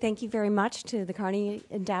 Thank you very much to the Carnegie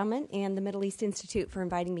Endowment and the Middle East Institute for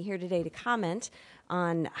inviting me here today to comment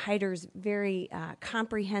on Haider's very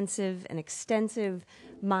comprehensive and extensive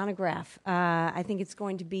monograph. I think it's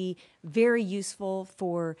going to be very useful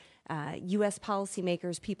for U.S.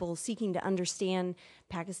 policymakers, people seeking to understand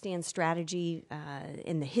Pakistan's strategy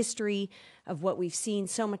in the history of what we've seen.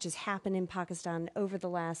 So much has happened in Pakistan over the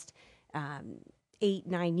last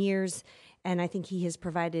 8-9 years, and I think he has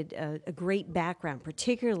provided a great background,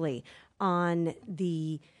 particularly on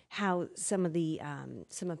how some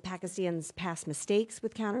of Pakistan's past mistakes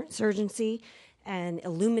with counterinsurgency and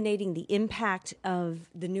illuminating the impact of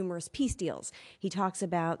the numerous peace deals. He talks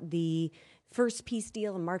about the first peace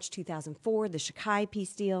deal in March 2004, the Shakai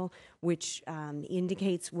peace deal, which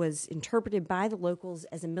indicates was interpreted by the locals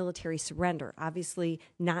as a military surrender, obviously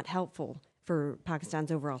not helpful for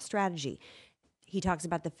Pakistan's overall strategy. He talks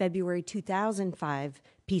about the February 2005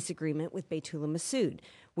 peace agreement with Baitullah Masood,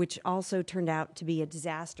 which also turned out to be a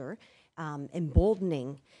disaster,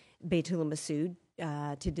 emboldening Baitullah Masood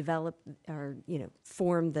to develop or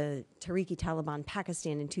form the Tehrik-e-Taliban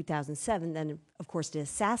Pakistan in 2007, then of course to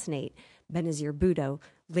assassinate Benazir Bhutto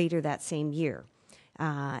later that same year,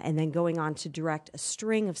 and then going on to direct a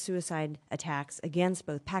string of suicide attacks against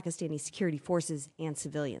both Pakistani security forces and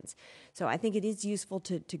civilians. So I think it is useful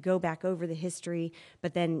to go back over the history,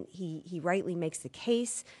 but then he rightly makes the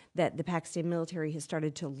case that the Pakistan military has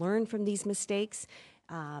started to learn from these mistakes,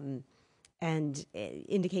 and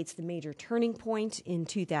indicates the major turning point in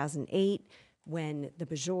 2008 when the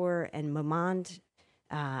Bajor and Mamand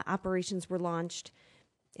operations were launched.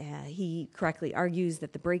 He correctly argues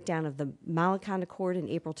that the breakdown of the Malakand Accord in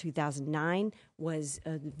April 2009 was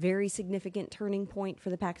a very significant turning point for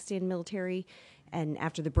the Pakistan military. And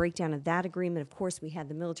after the breakdown of that agreement, of course, we had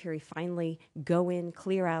the military finally go in,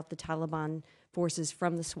 clear out the Taliban forces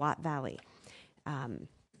from the Swat Valley.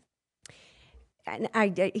 And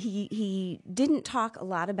he didn't talk a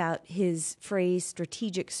lot about his phrase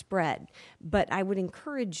strategic spread, but I would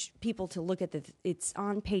encourage people to look at it's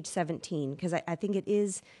on page 17, because I think it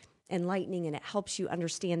is enlightening and it helps you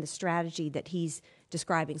understand the strategy that he's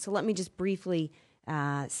describing. So let me just briefly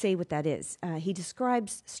say what that is. He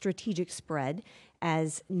describes strategic spread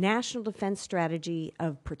as national defense strategy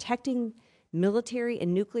of protecting military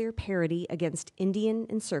and nuclear parity against Indian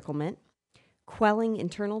encirclement, quelling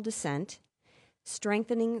internal dissent,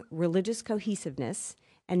 strengthening religious cohesiveness,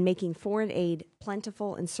 and making foreign aid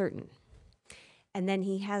plentiful and certain. And then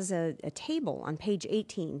he has a table on page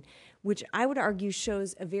 18, which I would argue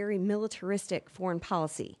shows a very militaristic foreign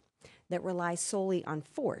policy that relies solely on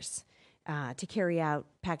force to carry out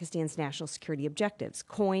Pakistan's national security objectives.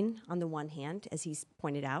 Coin, on the one hand, as he's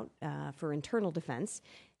pointed out, for internal defense,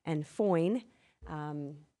 and foin,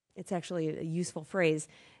 it's actually a useful phrase,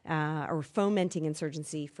 or fomenting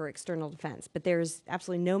insurgency for external defense. But there's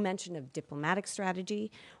absolutely no mention of diplomatic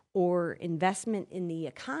strategy or investment in the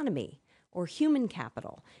economy or human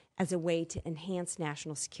capital as a way to enhance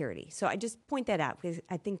national security. So I just point that out because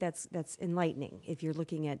I think that's enlightening if you're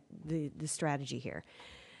looking at the strategy here.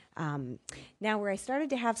 Now, where I started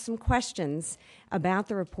to have some questions about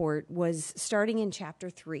the report was starting in Chapter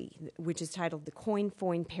 3, which is titled The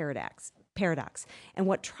Coin-Foin Paradox. And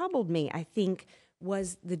what troubled me, I think,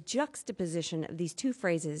 was the juxtaposition of these two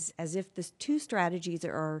phrases as if the two strategies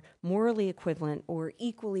are morally equivalent or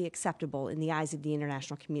equally acceptable in the eyes of the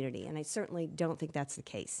international community. And I certainly don't think that's the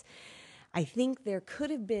case. I think there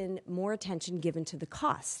could have been more attention given to the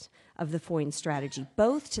cost of the foreign strategy,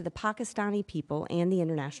 both to the Pakistani people and the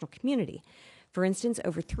international community. For instance,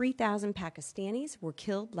 over 3,000 Pakistanis were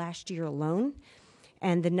killed last year alone,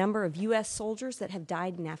 and the number of U.S. soldiers that have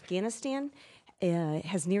died in Afghanistan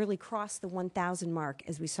has nearly crossed the 1,000 mark,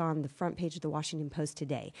 as we saw on the front page of the Washington Post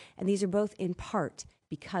today. And these are both in part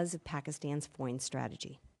because of Pakistan's foreign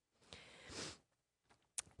strategy.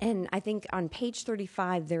 And I think on page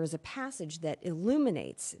 35, there is a passage that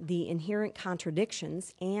illuminates the inherent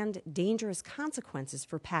contradictions and dangerous consequences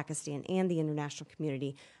for Pakistan and the international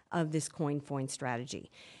community of this coin-foin strategy.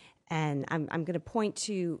 And I'm going to point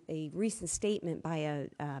to a recent statement by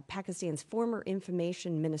Pakistan's former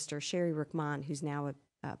information minister, Sherry Rahman, who's now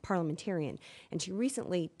a parliamentarian. And she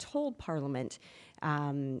recently told Parliament,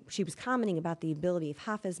 she was commenting about the ability of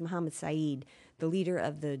Hafiz Muhammad Saeed, the leader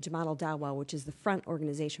of the Jamaat al-Dawa, which is the front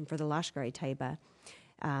organization for the Lashkar-e-Taiba,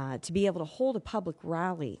 to be able to hold a public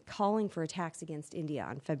rally calling for attacks against India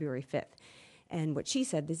on February 5th. And what she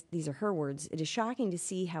said, these are her words, "It is shocking to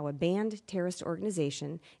see how a banned terrorist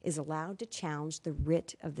organization is allowed to challenge the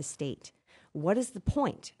writ of the state. What is the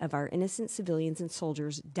point of our innocent civilians and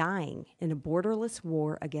soldiers dying in a borderless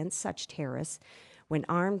war against such terrorists when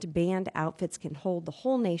armed banned outfits can hold the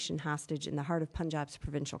whole nation hostage in the heart of Punjab's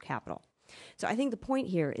provincial capital?" So I think the point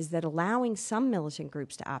here is that allowing some militant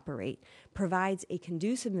groups to operate provides a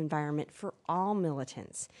conducive environment for all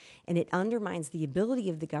militants, and it undermines the ability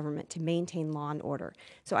of the government to maintain law and order.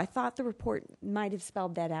 So I thought the report might have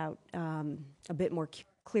spelled that out a bit more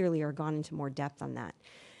clearly or gone into more depth on that.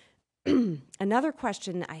 Another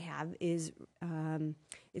question I have is,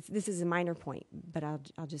 this is a minor point, but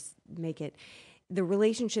I'll just make it, the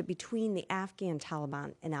relationship between the Afghan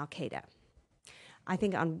Taliban and al-Qaeda. I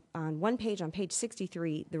think on one page, on page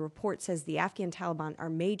 63, the report says the Afghan Taliban are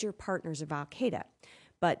major partners of al-Qaeda.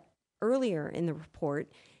 But earlier in the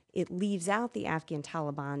report, it leaves out the Afghan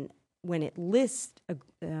Taliban when it lists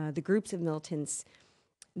the groups of militants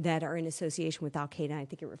that are in association with al-Qaeda. I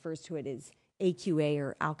think it refers to it as AQA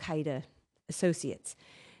or al-Qaeda associates.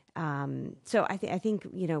 So I think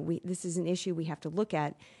this is an issue we have to look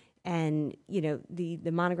at. And,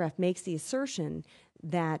 the monograph makes the assertion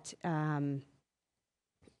that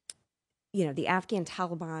the Afghan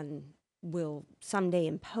Taliban will someday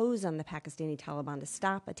impose on the Pakistani Taliban to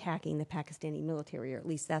stop attacking the Pakistani military, or at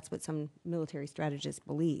least that's what some military strategists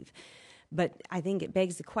believe. But I think it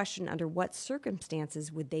begs the question, under what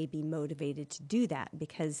circumstances would they be motivated to do that?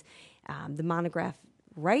 Because the monograph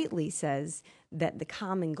rightly says that the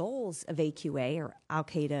common goals of AQA, or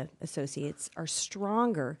al-Qaeda associates, are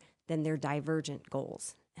stronger than their divergent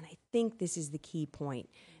goals. And I think this is the key point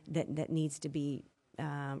that needs to be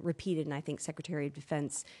repeated, and I think Secretary of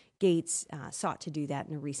Defense Gates sought to do that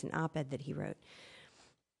in a recent op-ed that he wrote.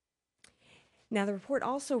 Now, the report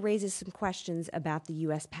also raises some questions about the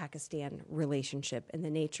U.S. Pakistan relationship and the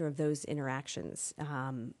nature of those interactions.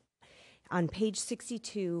 On page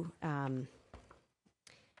 62, let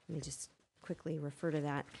me just quickly refer to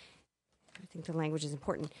that. I think the language is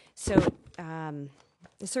important. So,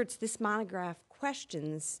 asserts this monograph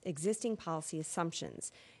questions existing policy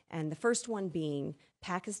assumptions, and the first one being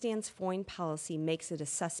Pakistan's foreign policy makes it a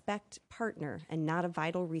suspect partner and not a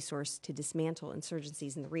vital resource to dismantle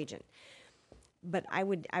insurgencies in the region. But I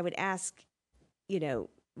would ask,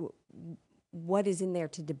 what is in there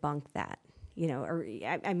to debunk that?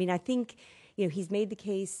 I think, he's made the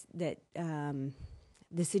case that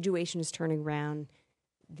the situation is turning around.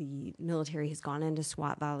 The military has gone into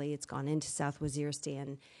Swat Valley. It's gone into South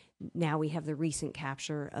Waziristan. Now we have the recent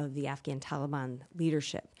capture of the Afghan Taliban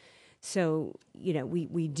leadership. So,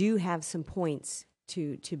 we do have some points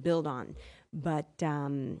to build on, but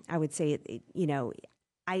I would say,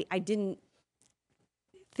 I didn't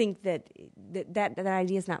think that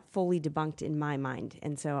idea is not fully debunked in my mind,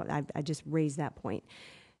 and so I just raised that point.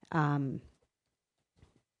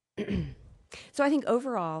 So I think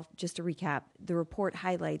overall, just to recap, the report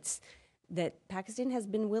highlights that Pakistan has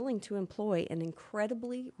been willing to employ an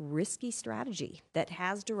incredibly risky strategy that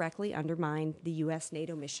has directly undermined the U.S.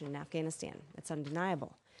 NATO mission in Afghanistan. That's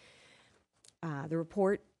undeniable. The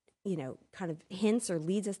report, kind of hints or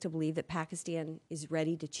leads us to believe that Pakistan is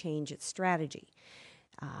ready to change its strategy.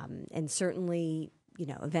 And certainly,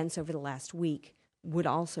 events over the last week would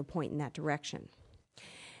also point in that direction.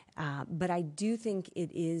 But I do think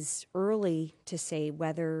it is early to say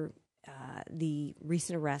whether the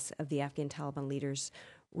recent arrests of the Afghan Taliban leaders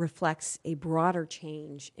reflects a broader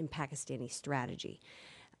change in Pakistani strategy.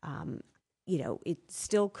 It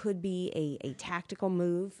still could be a tactical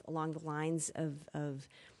move along the lines of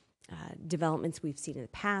developments we've seen in the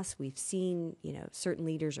past. We've seen, certain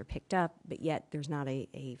leaders are picked up, but yet there's not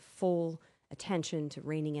a full attention to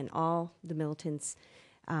reining in all the militants.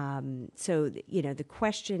 So, the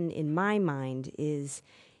question in my mind is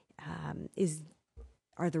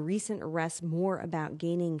are the recent arrests more about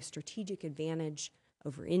gaining strategic advantage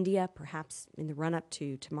over India, perhaps in the run-up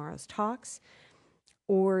to tomorrow's talks,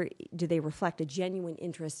 or do they reflect a genuine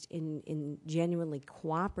interest in genuinely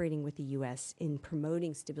cooperating with the U.S. in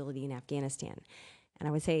promoting stability in Afghanistan? And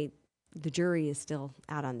I would say the jury is still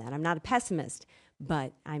out on that. I'm not a pessimist,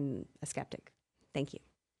 but I'm a skeptic. Thank you.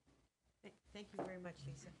 Thank you very much,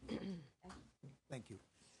 Lisa. Thank you.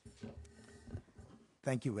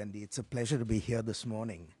 Thank you, Wendy. It's a pleasure to be here this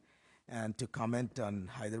morning and to comment on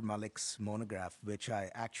Haider Mullick's monograph, which I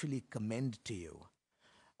actually commend to you,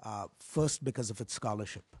 first because of its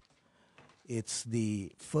scholarship. It's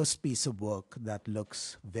the first piece of work that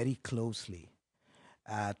looks very closely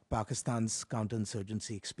at Pakistan's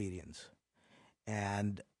counterinsurgency experience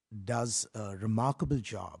and does a remarkable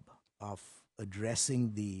job of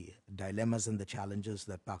addressing the dilemmas and the challenges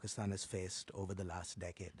that Pakistan has faced over the last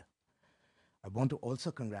decade. I want to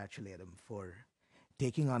also congratulate him for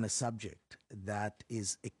taking on a subject that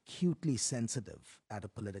is acutely sensitive at a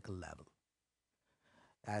political level.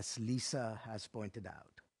 As Lisa has pointed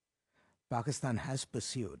out, Pakistan has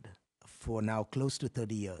pursued, for now close to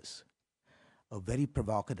 30 years, a very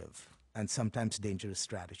provocative and sometimes dangerous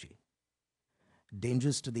strategy.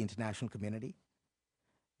 Dangerous to the international community,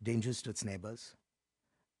 dangerous to its neighbors,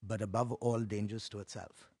 but above all, dangerous to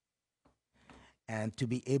itself. And to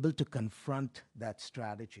be able to confront that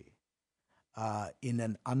strategy in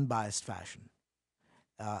an unbiased fashion,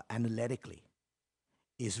 analytically,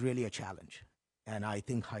 is really a challenge. And I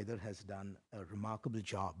think Haider has done a remarkable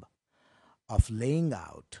job of laying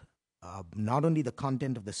out not only the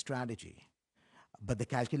content of the strategy, but the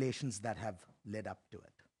calculations that have led up to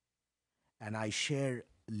it. And I share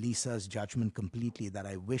Lisa's judgment completely that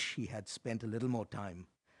I wish he had spent a little more time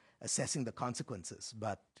assessing the consequences.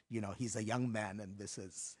 But, he's a young man and this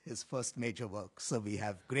is his first major work, so we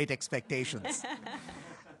have great expectations.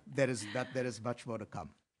 There is much more to come.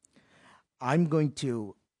 I'm going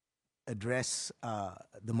to address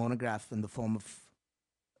the monograph in the form of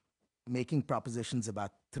making propositions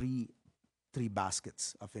about three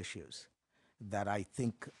baskets of issues that I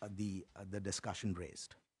think the discussion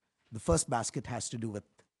raised. The first basket has to do with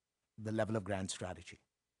the level of grand strategy.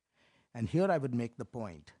 And here I would make the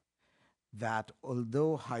point that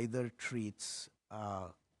although Haider treats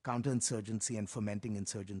counterinsurgency and fomenting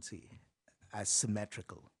insurgency as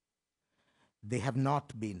symmetrical, they have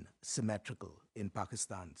not been symmetrical in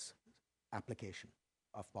Pakistan's application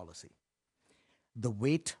of policy. The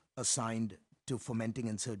weight assigned to fomenting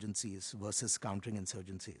insurgencies versus countering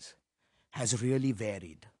insurgencies has really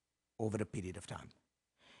varied over a period of time.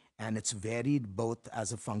 And it's varied both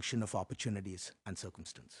as a function of opportunities and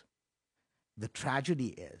circumstance. The tragedy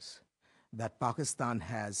is that Pakistan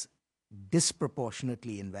has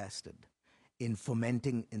disproportionately invested in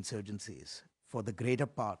fomenting insurgencies for the greater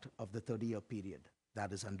part of the 30-year period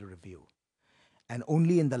that is under review, and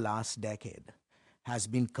only in the last decade has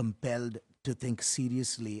been compelled to think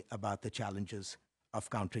seriously about the challenges of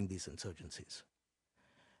countering these insurgencies.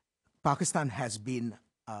 Pakistan has been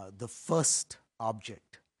the first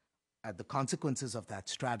object at the consequences of that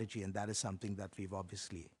strategy, and that is something that we've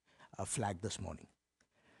obviously flagged this morning.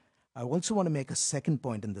 I also want to make a second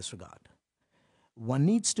point in this regard. One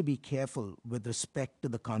needs to be careful with respect to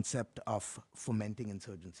the concept of fomenting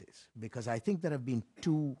insurgencies, because I think there have been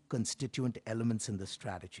two constituent elements in this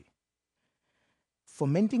strategy.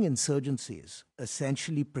 Fomenting insurgencies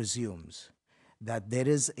essentially presumes that there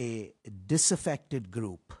is a disaffected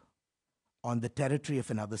group on the territory of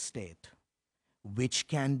another state which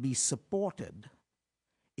can be supported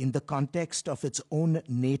in the context of its own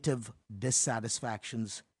native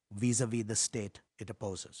dissatisfactions vis-a-vis the state it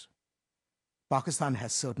opposes. Pakistan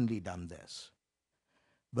has certainly done this.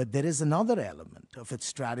 But there is another element of its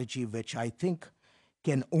strategy which I think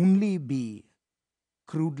can only be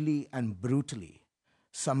crudely and brutally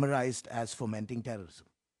summarized as fomenting terrorism,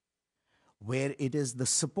 where it is the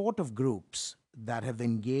support of groups that have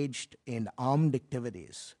engaged in armed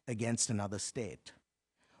activities against another state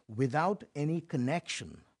without any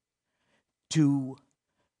connection to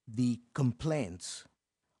the complaints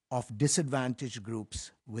of disadvantaged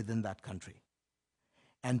groups within that country.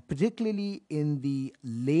 And particularly in the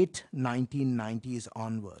late 1990s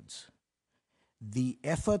onwards, the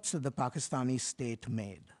efforts that the Pakistani state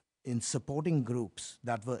made in supporting groups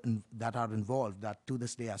that are involved, that to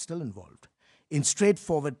this day are still involved, in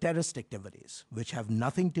straightforward terrorist activities, which have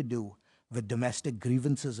nothing to do with domestic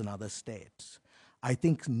grievances in other states, I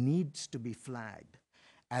think needs to be flagged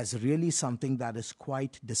as really something that is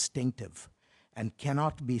quite distinctive and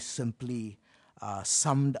cannot be simply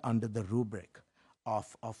summed under the rubric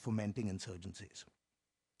of fomenting insurgencies.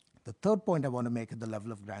 The third point I want to make at the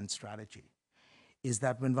level of grand strategy is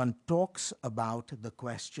that when one talks about the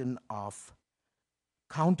question of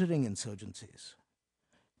countering insurgencies,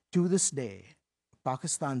 to this day,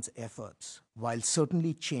 Pakistan's efforts, while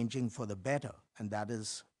certainly changing for the better, and that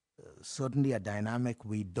is certainly a dynamic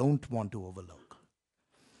we don't want to overlook,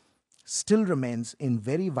 still remains in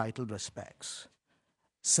very vital respects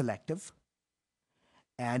selective,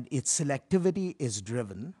 and its selectivity is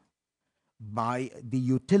driven by the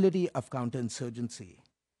utility of counterinsurgency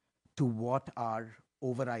to what are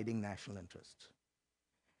overriding national interests.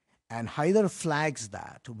 And Haider flags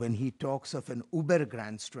that when he talks of an uber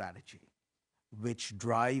grand strategy which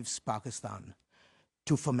drives Pakistan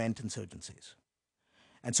to foment insurgencies.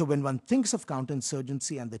 And so when one thinks of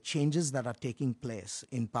counterinsurgency and the changes that are taking place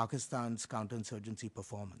in Pakistan's counterinsurgency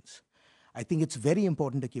performance, I think it's very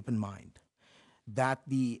important to keep in mind that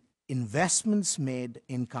the investments made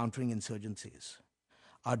in countering insurgencies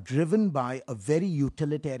are driven by a very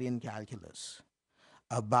utilitarian calculus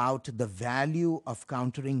about the value of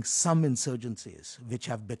countering some insurgencies which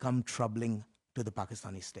have become troubling to the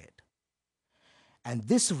Pakistani state. And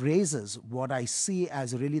this raises what I see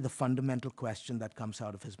as really the fundamental question that comes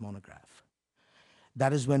out of his monograph.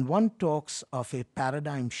 That is, when one talks of a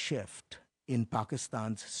paradigm shift in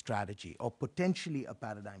Pakistan's strategy, or potentially a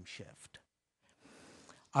paradigm shift,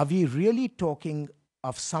 are we really talking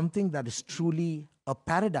of something that is truly a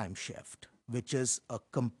paradigm shift, which is a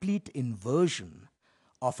complete inversion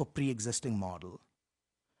of a pre-existing model?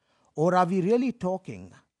 Or are we really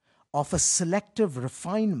talking of a selective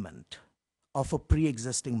refinement of a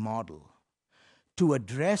pre-existing model to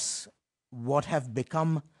address what have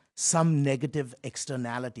become some negative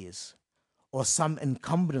externalities or some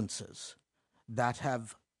encumbrances that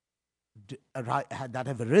have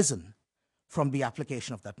arisen from the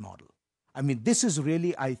application of that model? I mean, this is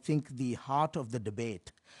really, I think, the heart of the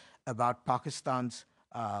debate about Pakistan's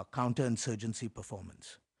counterinsurgency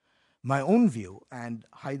performance. My own view, and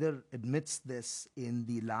Haider admits this in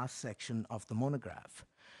the last section of the monograph,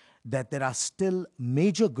 that there are still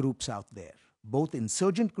major groups out there, both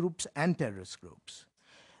insurgent groups and terrorist groups,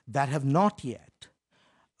 that have not yet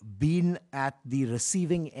been at the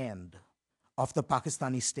receiving end of the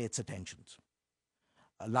Pakistani state's attentions.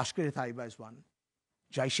 Lashkar-e-Taiba is one.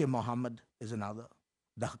 Jaish-e-Mohammed is another.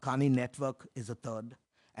 The Haqqani network is a third.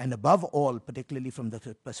 And above all, particularly from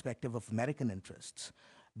the perspective of American interests,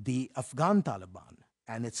 the Afghan Taliban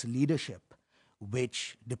and its leadership,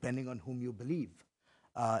 which, depending on whom you believe,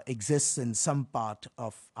 exists in some part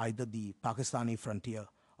of either the Pakistani frontier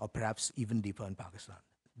or perhaps even deeper in Pakistan.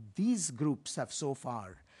 These groups have so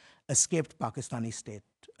far escaped Pakistani state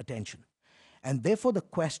attention. And therefore, the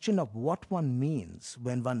question of what one means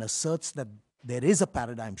when one asserts that there is a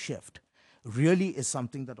paradigm shift really is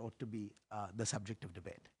something that ought to be the subject of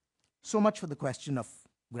debate. So much for the question of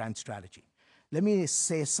grand strategy. Let me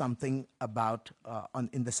say something about,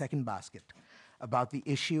 in the second basket, about the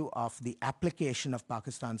issue of the application of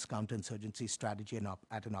Pakistan's counterinsurgency strategy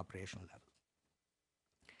at an operational level.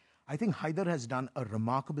 I think Haider has done a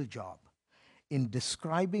remarkable job in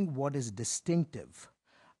describing what is distinctive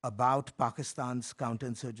about Pakistan's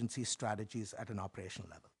counterinsurgency strategies at an operational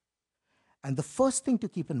level. And the first thing to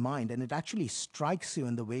keep in mind, and it actually strikes you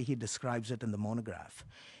in the way he describes it in the monograph,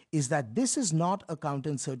 is that this is not a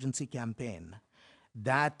counterinsurgency campaign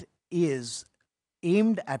that is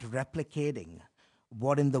aimed at replicating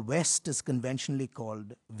what in the West is conventionally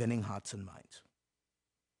called winning hearts and minds.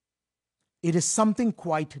 It is something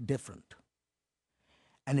quite different.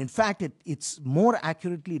 And in fact, it's more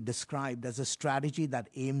accurately described as a strategy that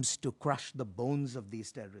aims to crush the bones of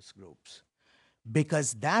these terrorist groups,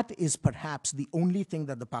 because that is perhaps the only thing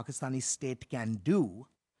that the Pakistani state can do,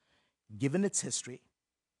 given its history,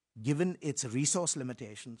 given its resource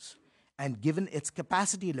limitations, and given its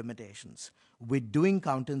capacity limitations, with doing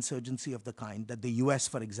counterinsurgency of the kind that the US,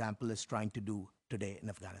 for example, is trying to do today in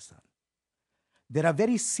Afghanistan. There are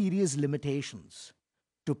very serious limitations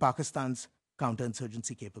to Pakistan's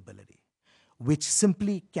counterinsurgency capability, which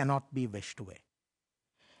simply cannot be wished away.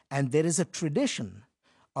 And there is a tradition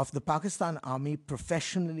of the Pakistan Army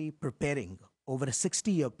professionally preparing over a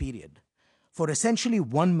 60-year period for essentially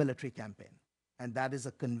one military campaign, and that is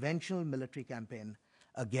a conventional military campaign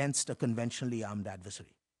against a conventionally armed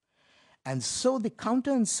adversary. And so the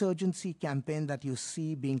counterinsurgency campaign that you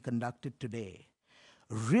see being conducted today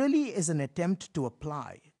really is an attempt to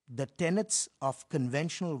apply the tenets of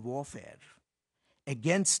conventional warfare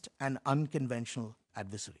against an unconventional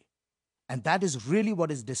adversary. And that is really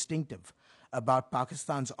what is distinctive about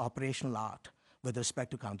Pakistan's operational art with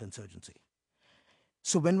respect to counterinsurgency.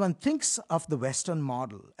 So when one thinks of the Western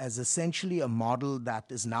model as essentially a model that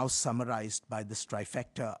is now summarized by this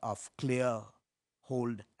trifecta of clear,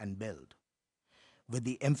 hold, and build, with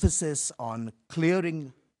the emphasis on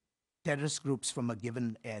clearing terrorist groups from a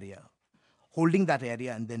given area, holding that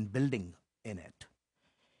area, and then building in it.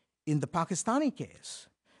 In the Pakistani case,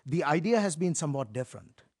 the idea has been somewhat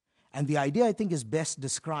different. And the idea, I think, is best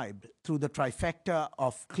described through the trifecta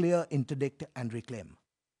of clear, interdict, and reclaim.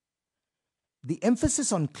 The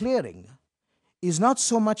emphasis on clearing is not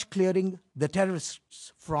so much clearing the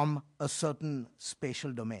terrorists from a certain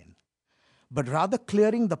spatial domain, but rather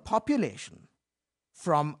clearing the population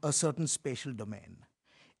from a certain spatial domain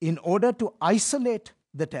in order to isolate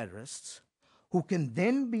the terrorists, who can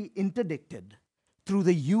then be interdicted through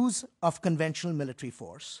the use of conventional military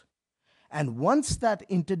force. And once that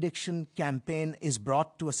interdiction campaign is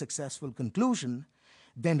brought to a successful conclusion,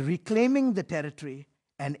 then reclaiming the territory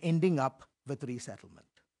and ending up with resettlement.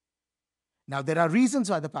 Now, there are reasons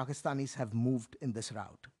why the Pakistanis have moved in this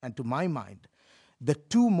route. And to my mind, the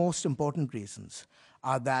two most important reasons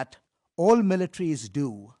are that all militaries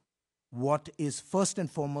do what is first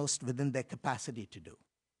and foremost within their capacity to do.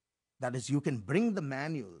 That is, you can bring the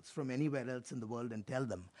manuals from anywhere else in the world and tell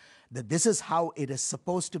them that this is how it is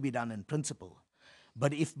supposed to be done in principle.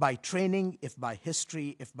 But if by training, if by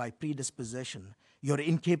history, if by predisposition, you're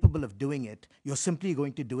incapable of doing it, you're simply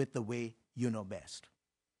going to do it the way you know best.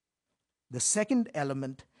 The second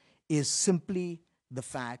element is simply the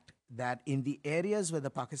fact that in the areas where the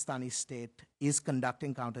Pakistani state is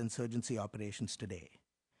conducting counterinsurgency operations today,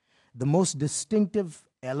 the most distinctive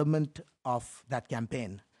element of that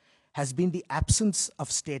campaign has been the absence of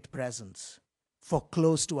state presence for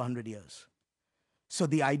close to 100 years. So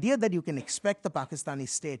the idea that you can expect the Pakistani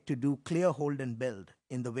state to do clear, hold, and build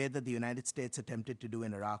in the way that the United States attempted to do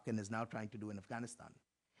in Iraq and is now trying to do in Afghanistan,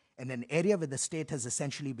 in an area where the state has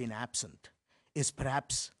essentially been absent, is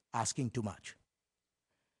perhaps asking too much.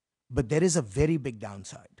 But there is a very big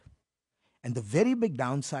downside. And the very big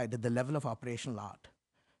downside at the level of operational art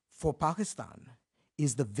for Pakistan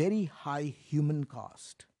is the very high human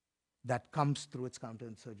cost that comes through its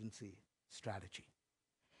counterinsurgency strategy.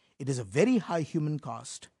 It is a very high human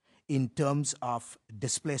cost in terms of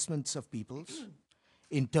displacements of peoples,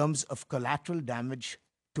 in terms of collateral damage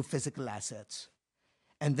to physical assets,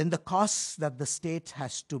 and then the costs that the state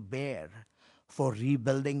has to bear for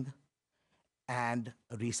rebuilding and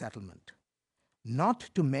resettlement. Not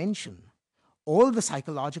to mention all the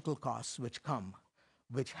psychological costs which come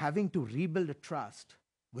with having to rebuild a trust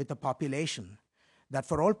with a population that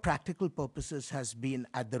for all practical purposes has been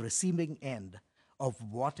at the receiving end of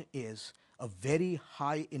what is a very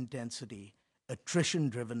high intensity,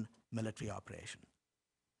 attrition-driven military operation.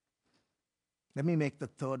 Let me make the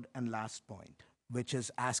third and last point, which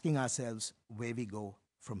is asking ourselves where we go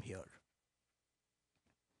from here.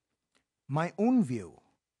 My own view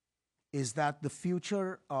is that the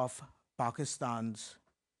future of Pakistan's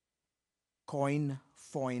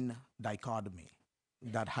coin-foin dichotomy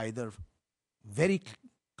that Haider very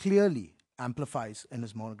clearly amplifies in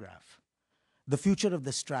his monograph, the future of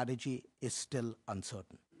this strategy is still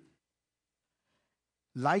uncertain.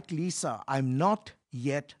 Like Lisa, I'm not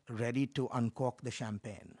yet ready to uncork the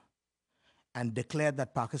champagne and declare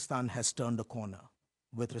that Pakistan has turned a corner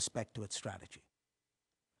with respect to its strategy.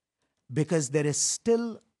 Because there is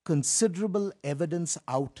still considerable evidence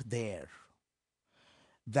out there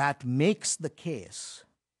that makes the case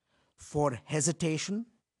for hesitation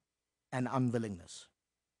and unwillingness.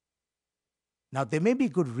 Now, there may be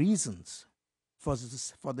good reasons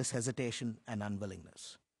for this hesitation and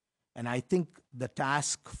unwillingness. And I think the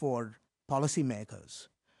task for policymakers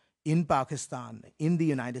in Pakistan, in the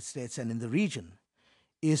United States, and in the region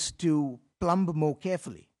is to plumb more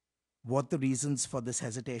carefully what the reasons for this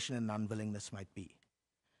hesitation and unwillingness might be.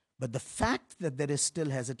 But the fact that there is still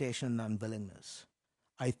hesitation and unwillingness,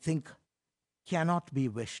 I think, cannot be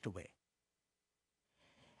wished away.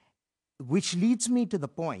 Which leads me to the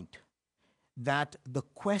point that the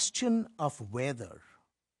question of whether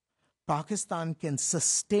Pakistan can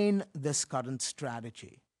sustain this current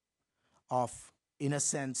strategy of, in a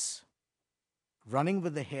sense, running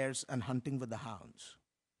with the hares and hunting with the hounds,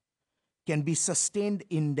 can be sustained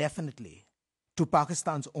indefinitely to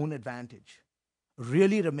Pakistan's own advantage,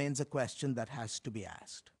 really remains a question that has to be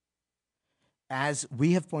asked. As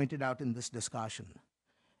we have pointed out in this discussion,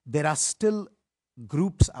 there are still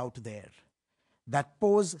groups out there that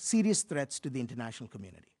pose serious threats to the international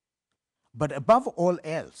community. But above all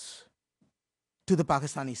else, to the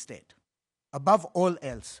Pakistani state. Above all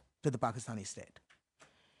else, to the Pakistani state.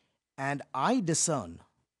 And I discern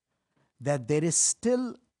that there is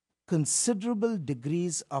still considerable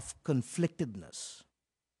degrees of conflictedness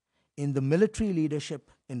in the military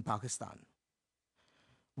leadership in Pakistan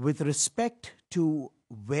with respect to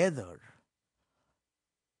whether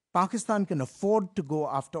Pakistan can afford to go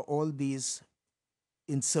after all these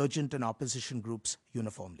insurgent and opposition groups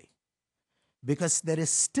uniformly. Because there is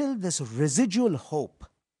still this residual hope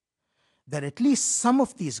that at least some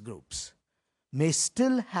of these groups may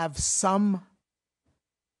still have some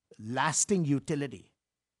lasting utility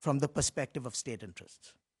from the perspective of state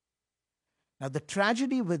interests. Now, the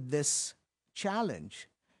tragedy with this challenge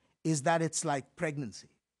is that it's like pregnancy.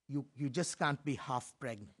 You just can't be half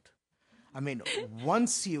pregnant. I mean,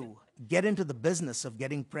 once you get into the business of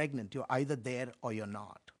getting pregnant, you're either there or you're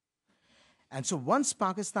not. And so once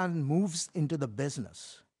Pakistan moves into the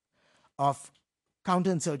business of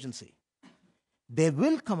counterinsurgency, there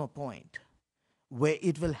will come a point where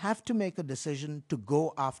it will have to make a decision to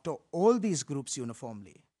go after all these groups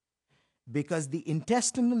uniformly, because the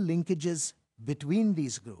intestinal linkages between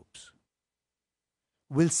these groups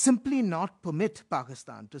will simply not permit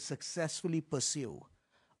Pakistan to successfully pursue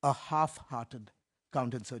a half-hearted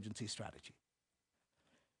counterinsurgency strategy.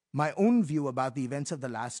 My own view about the events of the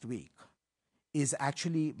last week is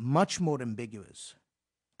actually much more ambiguous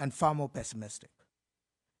and far more pessimistic,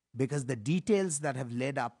 because the details that have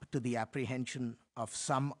led up to the apprehension of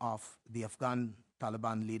some of the Afghan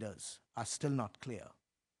Taliban leaders are still not clear.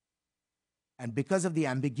 And because of the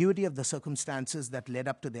ambiguity of the circumstances that led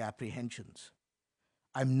up to the apprehensions,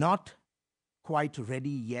 I'm not quite ready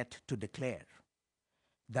yet to declare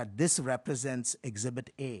that this represents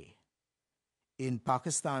Exhibit A in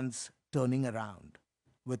Pakistan's turning around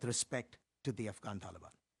with respect to the Afghan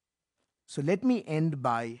Taliban. So let me end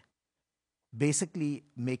by basically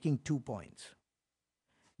making 2 points.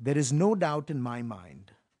 There is no doubt in my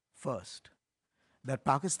mind, first, that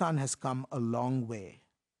Pakistan has come a long way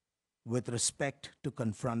with respect to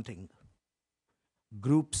confronting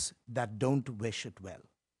groups that don't wish it well.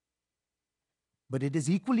 But it is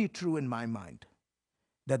equally true in my mind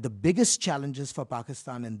that the biggest challenges for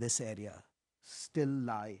Pakistan in this area still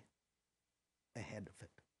lie ahead of it.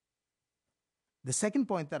 The second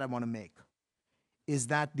point that I want to make is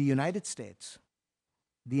that the United States,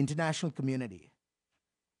 the international community,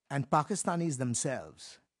 and Pakistanis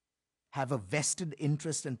themselves have a vested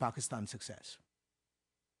interest in Pakistan's success.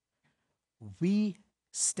 We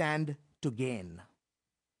stand to gain,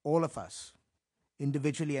 all of us,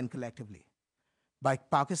 individually and collectively, by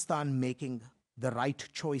Pakistan making the right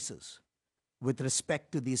choices with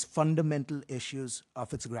respect to these fundamental issues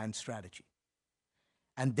of its grand strategy.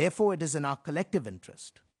 And therefore, it is in our collective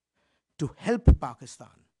interest to help Pakistan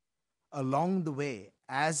along the way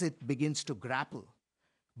as it begins to grapple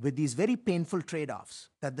with these very painful trade-offs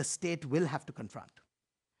that the state will have to confront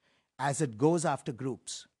as it goes after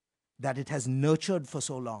groups that it has nurtured for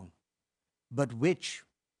so long, but which,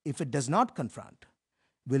 if it does not confront,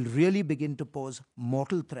 will really begin to pose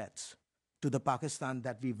mortal threats to the Pakistan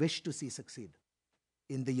that we wish to see succeed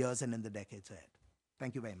in the years and in the decades ahead.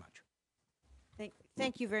 Thank you very much.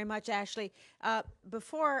 Thank you very much, Ashley. I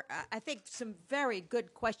think some very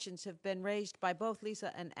good questions have been raised by both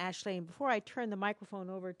Lisa and Ashley. And before I turn the microphone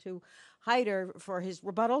over to Haider for his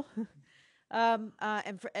rebuttal and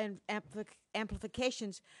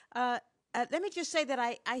amplifications, let me just say that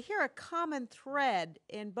I hear a common thread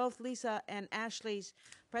in both Lisa and Ashley's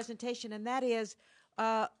presentation, and that is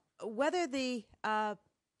whether the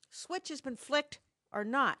switch has been flicked or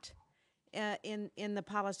not in the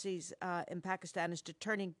policies in Pakistan as to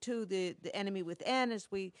turning to the enemy with N, as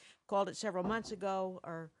we called it several months ago,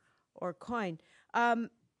 or coin. And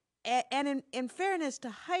in fairness to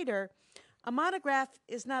Haider, a monograph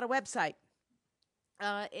is not a website.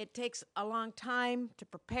 It takes a long time to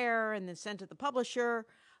prepare and then send to the publisher,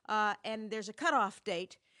 and there's a cutoff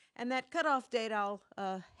date. And that cutoff date, I'll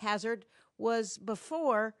hazard, was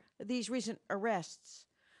before these recent arrests.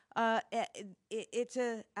 It's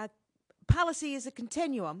a policy is a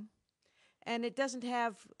continuum, and it doesn't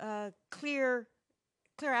have clear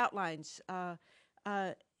outlines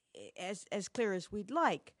as clear as we'd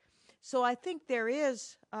like. So I think there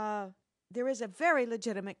is a very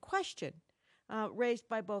legitimate question raised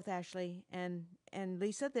by both Ashley and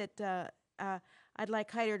Lisa that I'd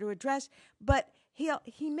like Haider to address, but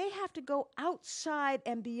he may have to go outside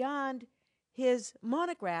and beyond his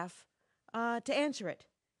monograph to answer it,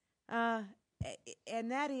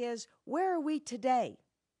 and that is, where are we today?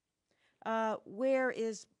 Are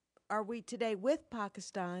we today with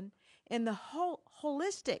Pakistan in the whole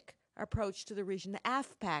holistic approach to the region, the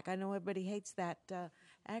AFPAC? I know everybody hates that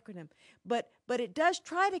acronym, but it does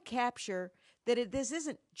try to capture that this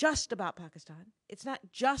isn't just about Pakistan. It's not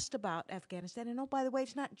just about Afghanistan. And oh, by the way,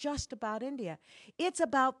 it's not just about India. It's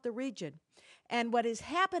about the region. And what is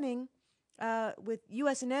happening with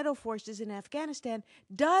U.S. and NATO forces in Afghanistan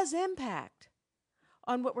does impact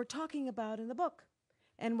on what we're talking about in the book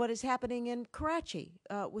and what is happening in Karachi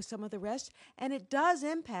with some of the rest. And it does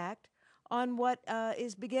impact on what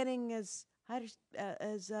is beginning, as Haider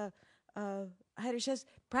says,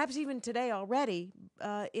 perhaps even today already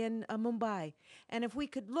in Mumbai. And if we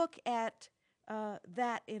could look at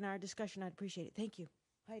that in our discussion, I'd appreciate it. Thank you.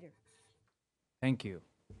 Haider. Thank you.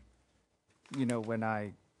 You know, when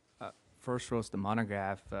I first wrote the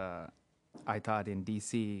monograph, I thought in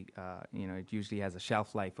D.C., it usually has a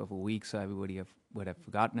shelf life of a week, so everybody would have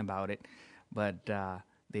forgotten about it. But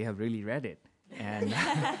they have really read it. And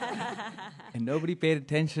and nobody paid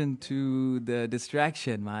attention to the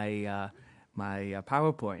distraction, my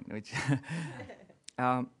PowerPoint, which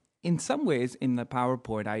in some ways in the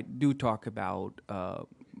PowerPoint I do talk about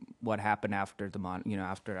what happened after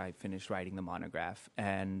after I finished writing the monograph,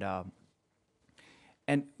 and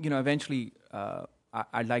eventually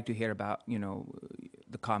I'd like to hear about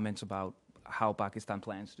the comments about how Pakistan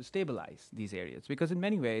plans to stabilize these areas, because in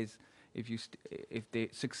many ways, if they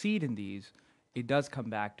succeed in these, it does come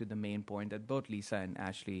back to the main point that both Lisa and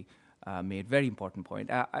Ashley made. Very important point.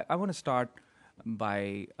 I want to start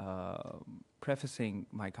by prefacing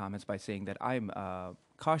my comments by saying that I'm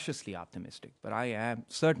cautiously optimistic, but I am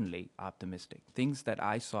certainly optimistic. Things that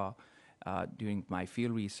I saw during my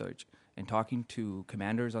field research and talking to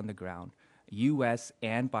commanders on the ground, U.S.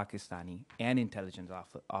 and Pakistani and intelligence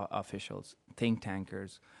officials, think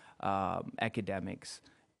tankers, academics,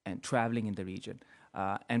 and traveling in the region.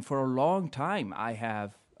 And for a long time, I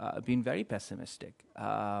have been very pessimistic.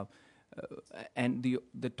 And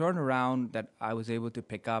the turnaround that I was able to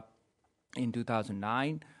pick up in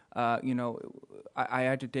 2009, I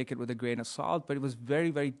had to take it with a grain of salt, but it was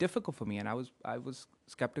very, very difficult for me, and I was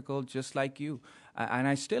skeptical just like you, and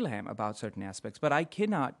I still am about certain aspects. But I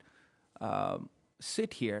cannot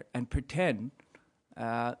sit here and pretend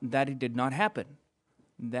that it did not happen,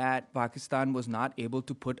 that Pakistan was not able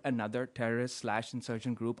to put another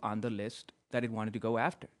terrorist/insurgent group on the list that it wanted to go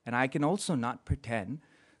after. And I can also not pretend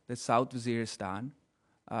that South Waziristan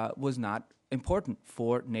was not important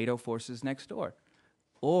for NATO forces next door,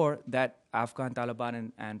 or that Afghan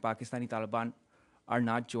Taliban and Pakistani Taliban are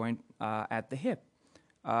not joined at the hip.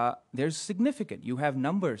 There's significant. You have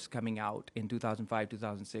numbers coming out in 2005,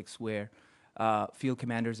 2006, where field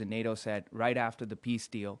commanders in NATO said right after the peace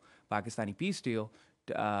deal, Pakistani peace deal,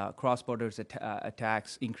 cross-border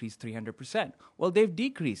attacks increased 300%. Well, they've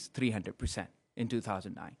decreased 300% in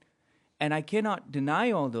 2009. And I cannot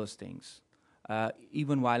deny all those things,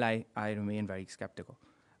 even while I remain very skeptical.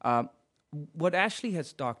 What Ashley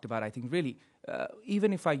has talked about, I think really,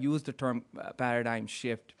 even if I use the term paradigm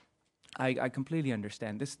shift, I completely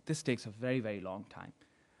understand. This takes a very, very long time.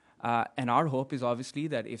 And our hope is obviously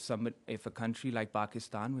that if a country like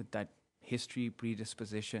Pakistan with that history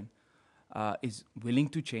predisposition is willing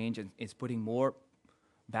to change and is putting more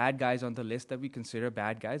bad guys on the list that we consider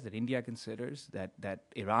bad guys, that India considers, that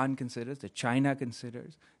Iran considers, that China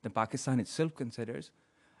considers, that Pakistan itself considers.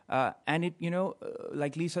 And it,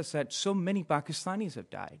 like Lisa said, so many Pakistanis have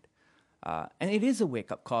died. And it is a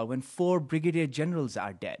wake-up call when 4 brigadier generals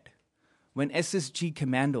are dead, when SSG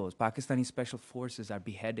commandos, Pakistani special forces, are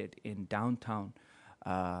beheaded in downtown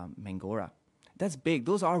Mangora. That's big.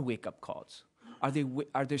 Those are wake-up calls.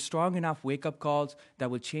 Are they strong enough wake-up calls that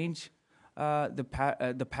will change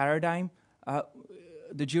the paradigm,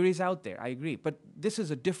 the jury's out there, I agree. But this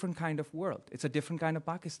is a different kind of world. It's a different kind of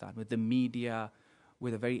Pakistan with the media,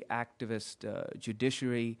 with a very activist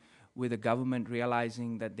judiciary, with a government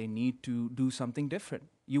realizing that they need to do something different.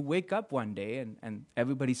 You wake up one day and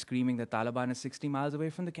everybody's screaming that Taliban is 60 miles away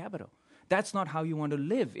from the capital. That's not how you want to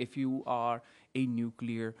live if you are a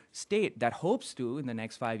nuclear state that hopes to, in the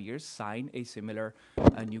next 5 years, sign a similar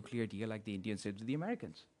nuclear deal like the Indians did with the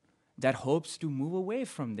Americans, that hopes to move away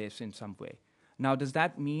from this in some way. Now, does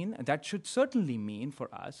that mean, that should certainly mean for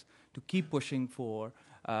us to keep pushing for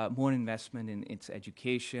more investment in its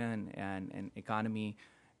education and economy,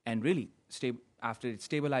 and really, after it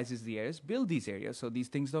stabilizes the areas, build these areas so these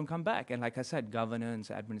things don't come back. And like I said, governance,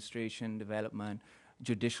 administration, development,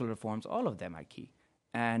 judicial reforms, all of them are key.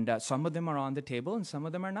 And some of them are on the table and some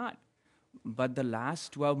of them are not. But the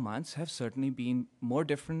last 12 months have certainly been more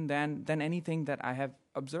different than anything that I have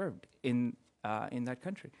observed in that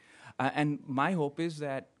country. And my hope is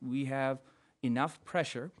that we have enough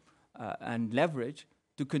pressure and leverage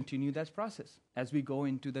to continue that process as we go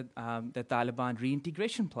into the Taliban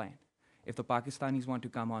reintegration plan. If the Pakistanis want to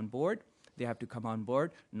come on board, they have to come on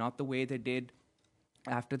board, not the way they did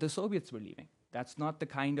after the Soviets were leaving. That's not the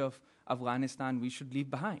kind of Afghanistan we should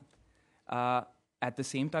leave behind. At the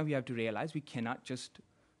same time, we have to realize we cannot just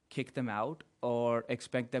kick them out or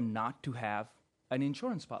expect them not to have an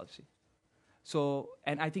insurance policy. So,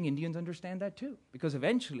 and I think Indians understand that too, because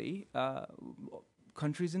eventually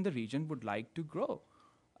countries in the region would like to grow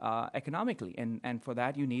economically, and for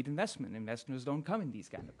that you need investment. Investors don't come in these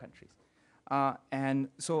kind of countries. And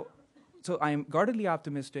so I am guardedly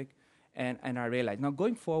optimistic, and I realize. Now,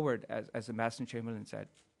 going forward, as Ambassador Chamberlain said,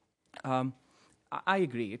 I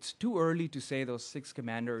agree. It's too early to say those 6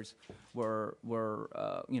 commanders were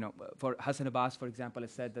for Hassan Abbas, for example,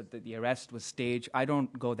 has said that the arrest was staged. I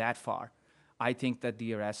don't go that far. I think that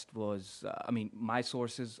the arrest was, my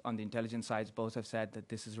sources on the intelligence sides both have said that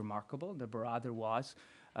this is remarkable. The Baradar was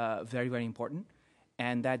very, very important,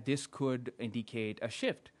 and that this could indicate a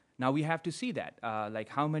shift. Now, we have to see that, like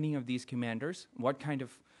how many of these commanders, what kind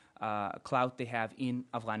of clout they have in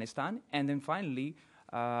Afghanistan, and then finally,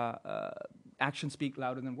 actions speak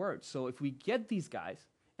louder than words. So if we get these guys,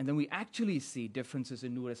 and then we actually see differences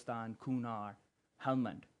in Nuristan, Kunar,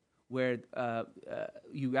 Helmand, where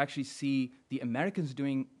you actually see the Americans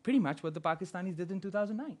doing pretty much what the Pakistanis did in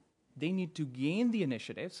 2009. They need to gain the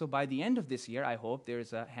initiative. So by the end of this year, I hope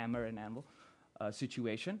there's a hammer and anvil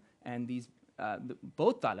situation, and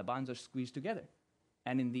both Talibans are squeezed together.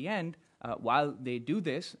 And in the end, while they do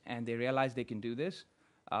this and they realize they can do this,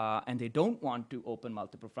 and they don't want to open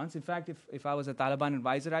multiple fronts. In fact, if I was a Taliban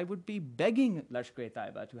advisor, I would be begging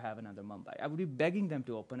Lashkar-e-Taiba to have another Mumbai. I would be begging them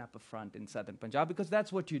to open up a front in southern Punjab, because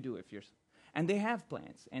that's what you do if you're... And they have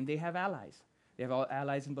plans, and they have allies. They have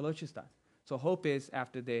allies in Balochistan. So hope is,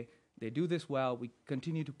 after they do this well, we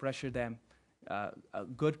continue to pressure them, a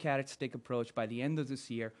good carrot-stick approach. By the end of this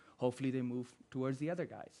year, hopefully they move towards the other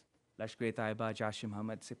guys. Lashkar-e-Taiba, Jaish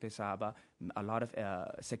Muhammad, Sipah-e-Sahaba, a lot of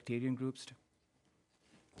sectarian groups too.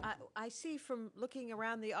 I see from looking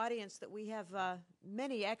around the audience that we have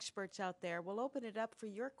many experts out there. We'll open it up for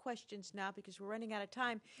your questions now because we're running out of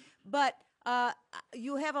time. But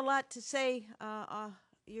you have a lot to say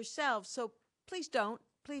yourselves, so please don't.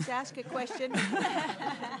 Please ask a question for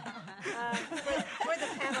the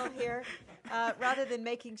panel here. Rather than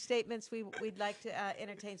making statements, we'd like to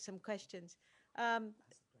entertain some questions.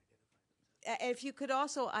 If you could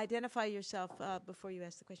also identify yourself before you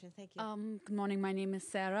ask the question. Thank you. Good morning. My name is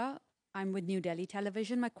Sarah. I'm with New Delhi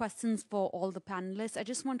Television. My question's for all the panelists. I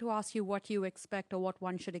just want to ask you what you expect or what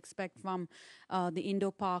one should expect from the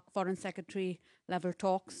Indo-Pak Foreign Secretary level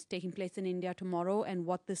talks taking place in India tomorrow, and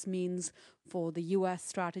what this means for the U.S.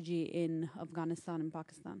 strategy in Afghanistan and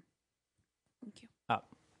Pakistan. Thank you.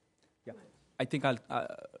 Yeah, I think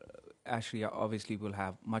Ashley, obviously, we'll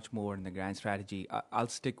have much more in the grand strategy. I'll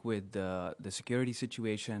stick with the security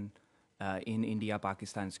situation in India,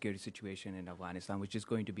 Pakistan, security situation in Afghanistan, which is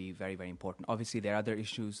going to be very, very important. Obviously, there are other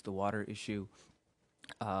issues, the water issue,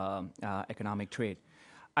 economic trade.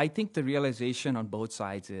 I think the realization on both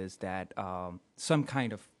sides is that some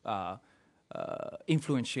kind of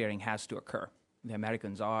influence sharing has to occur. The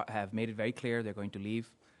Americans have made it very clear they're going to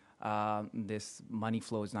leave. This money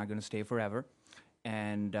flow is not going to stay forever.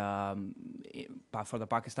 And for the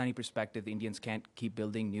Pakistani perspective, the Indians can't keep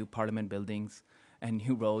building new parliament buildings and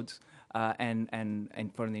new roads. And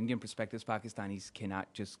from the Indian perspective, Pakistanis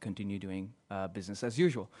cannot just continue doing business as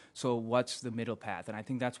usual. So what's the middle path? And I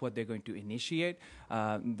think that's what they're going to initiate.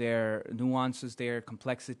 There are nuances there,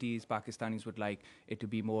 complexities. Pakistanis would like it to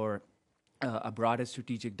be more a broader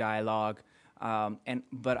strategic dialogue.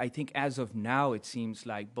 But I think as of now, it seems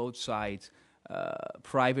like both sides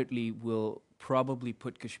privately will probably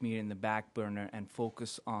put Kashmir in the back burner and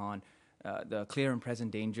focus on the clear and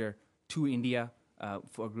present danger to India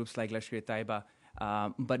for groups like Lashkar-e-Taiba,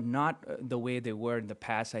 but not the way they were in the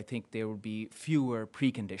past. I think there will be fewer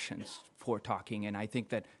preconditions for talking, and I think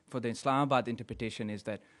that for the Islamabad interpretation is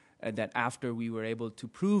that that after we were able to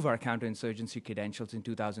prove our counterinsurgency credentials in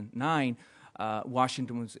 2009,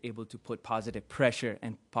 Washington was able to put positive pressure,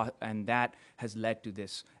 and that has led to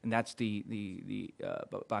this, and that's the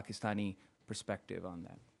Pakistani perspective on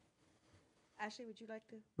that. Ashley, would you like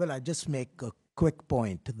to? Well, I just make a quick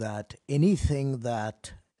point that anything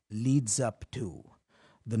that leads up to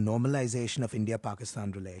the normalization of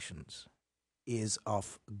India-Pakistan relations is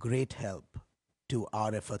of great help to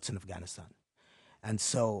our efforts in Afghanistan. And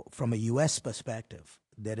so, from a U.S. perspective,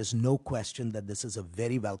 there is no question that this is a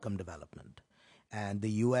very welcome development. And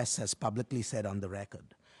the U.S. has publicly said on the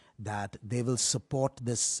record that they will support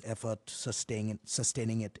this effort,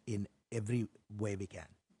 sustaining it in every way we can.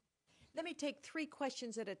 Let me take 3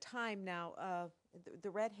 questions at a time now.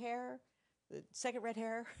 The red hair, the second red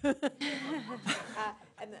hair, and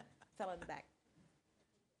the fellow in the back.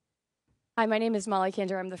 Hi, my name is Molly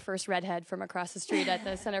Kinder. I'm the first redhead from across the street at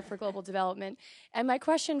the Center for Global Development. And my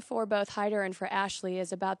question for both Haider and for Ashley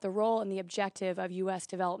is about the role and the objective of U.S.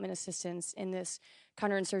 development assistance in this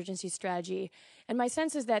counterinsurgency strategy. And my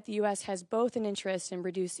sense is that the U.S. has both an interest in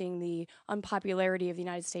reducing the unpopularity of the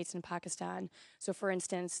United States and Pakistan. So, for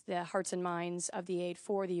instance, the hearts and minds of the aid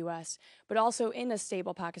for the U.S., but also in a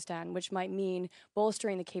stable Pakistan, which might mean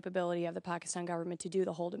bolstering the capability of the Pakistan government to do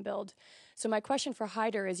the hold and build. So my question for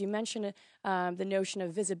Haider is, you mentioned the notion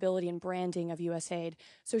of visibility and branding of U.S. aid.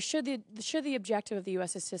 So should the objective of the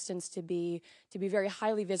U.S. assistance to be very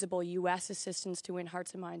highly visible U.S. assistance to win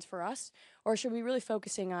hearts and minds for us, or should we really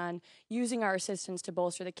focusing on using our assistance to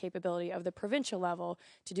bolster the capability of the provincial level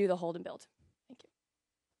to do the hold and build? Thank you.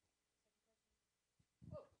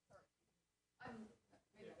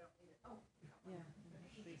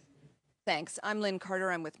 Thanks. I'm Lynn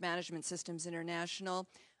Carter. I'm with Management Systems International.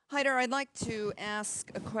 Haider, I'd like to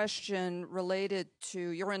ask a question related to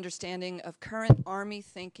your understanding of current Army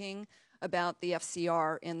thinking about the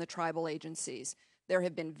FCR in the tribal agencies. There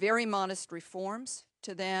have been very modest reforms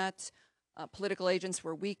to that. Political agents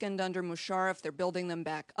were weakened under Musharraf. They're building them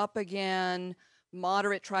back up again.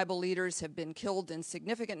 Moderate tribal leaders have been killed in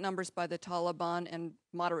significant numbers by the Taliban, and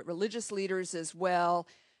moderate religious leaders as well.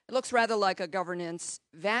 It looks rather like a governance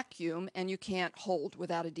vacuum, and you can't hold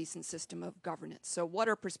without a decent system of governance. So what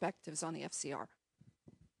are perspectives on the FCR?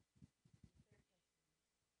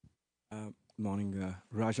 Morning,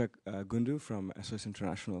 Raja Gundu from SOS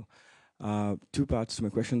International. 2 parts to my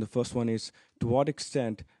question. The first one is, to what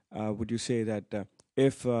extent would you say that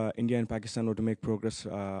if India and Pakistan were to make progress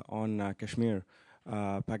on Kashmir,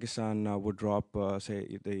 Pakistan would drop,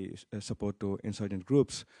 say, the support to insurgent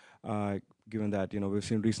groups, given that, we've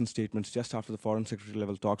seen recent statements just after the foreign secretary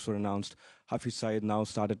level talks were announced. Hafiz Saeed now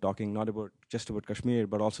started talking not just about Kashmir,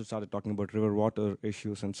 but also started talking about river water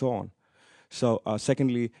issues and so on. So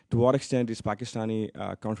secondly, to what extent is Pakistani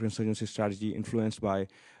counterinsurgency strategy influenced by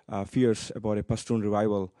fears about a Pashtun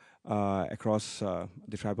revival across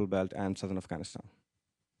the tribal belt and southern Afghanistan?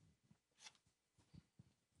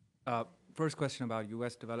 First question about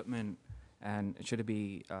U.S. development, and should it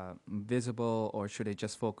be visible, or should it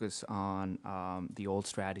just focus on the old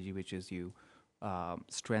strategy, which is you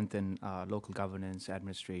strengthen local governance,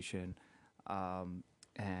 administration,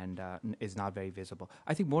 and is not very visible.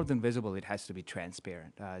 I think more than visible, it has to be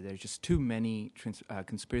transparent. There's just too many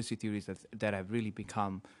conspiracy theories that have really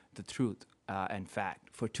become the truth and fact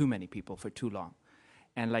for too many people for too long.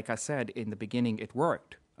 And like I said in the beginning, it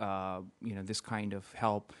worked. This kind of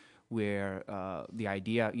help where the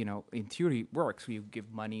idea, in theory works. You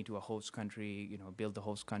give money to a host country, build the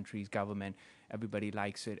host country's government, everybody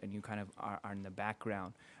likes it, and you kind of are in the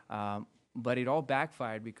background. But it all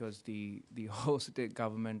backfired because the host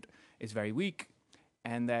government is very weak,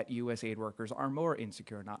 and that U.S. aid workers are more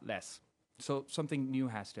insecure, not less. So something new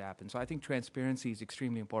has to happen. So I think transparency is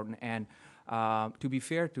extremely important. And to be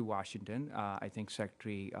fair to Washington, I think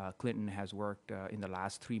Secretary Clinton has worked in the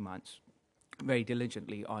last 3 months very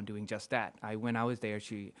diligently on doing just that. When I was there,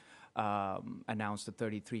 she announced a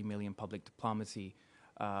 $33 million public diplomacy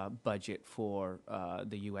budget for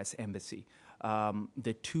the U.S. Embassy.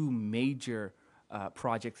 The 2 major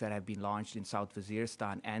projects that have been launched in South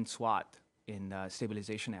Waziristan and Swat in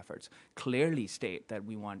stabilization efforts clearly state that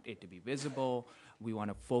we want it to be visible. We want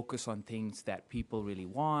to focus on things that people really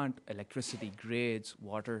want: electricity grids,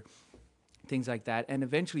 water things like that. And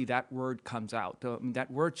eventually that word comes out. I mean, that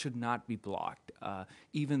word should not be blocked,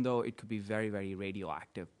 even though it could be very, very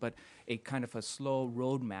radioactive. But a kind of a slow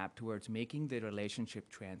roadmap towards making the relationship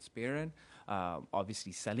transparent,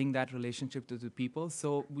 obviously selling that relationship to the people,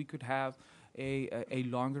 so we could have a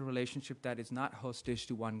longer relationship that is not hostage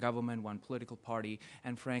to one government, one political party,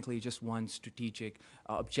 and frankly, just one strategic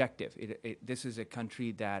objective. This is a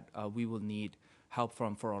country that we will need help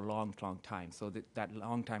from for a long, long time. So that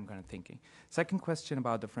long time kind of thinking. Second question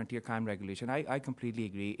about the frontier crime regulation. I completely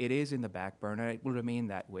agree. It is in the back burner. It will remain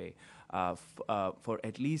that way for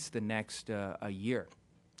at least the next a year.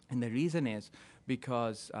 And the reason is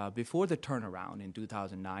because before the turnaround in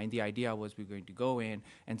 2009, the idea was we were going to go in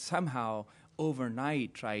and somehow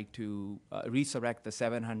overnight try to resurrect the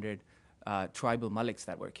 700 tribal Mullicks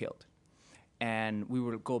that were killed. And we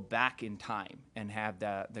will go back in time and have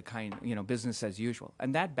the kind, business as usual.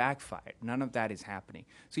 And that backfired. None of that is happening.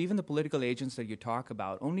 So even the political agents that you talk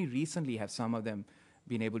about, only recently have some of them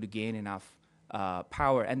been able to gain enough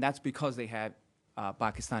power. And that's because they had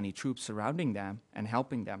Pakistani troops surrounding them and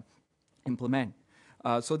helping them implement.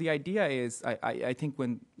 So the idea is, I think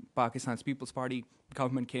when Pakistan's People's Party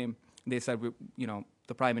government came, they said,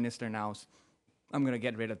 the prime minister announced, I'm going to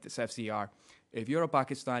get rid of this FCR. If you're a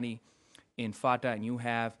Pakistani in FATA and you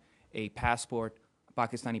have a passport,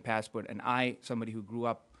 Pakistani passport, and somebody who grew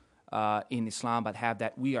up in Islam but have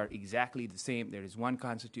that, we are exactly the same. There is one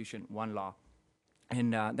constitution, one law.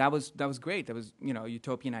 And that was great. That was, a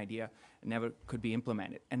utopian idea. It never could be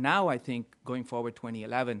implemented. And now I think going forward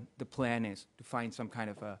 2011, the plan is to find some kind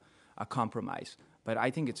of a compromise. But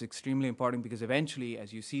I think it's extremely important because eventually,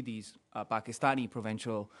 as you see these Pakistani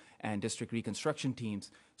provincial and district reconstruction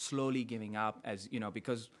teams slowly giving up,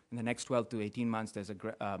 because in the next 12 to 18 months, there's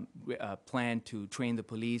a plan to train the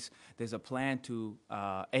police. There's a plan to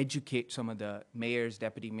educate some of the mayors,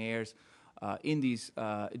 deputy mayors, in these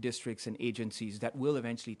districts and agencies that will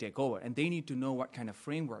eventually take over. And they need to know what kind of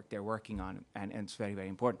framework they're working on, and it's very, very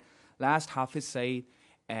important. Last, Hafiz Saeed,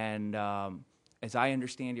 and as I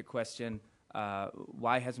understand your question,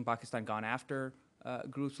 why hasn't Pakistan gone after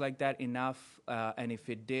groups like that enough? And if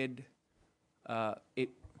it did, it...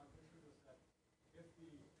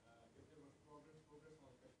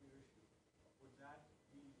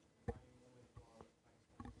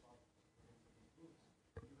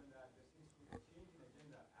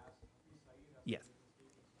 Yes.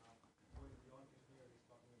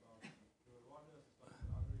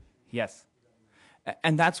 Yes.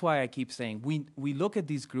 And that's why I keep saying we look at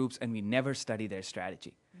these groups and we never study their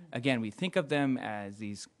strategy. Again, we think of them as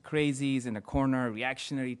these crazies in a corner,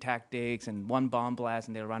 reactionary tactics, and one bomb blast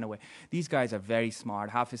and they'll run away. These guys are very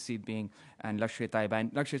smart, Hafiz Saeed and Lashkar-e-Taiba.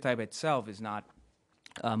 And Lashkar-e-Taiba itself is not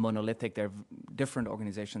monolithic. There are different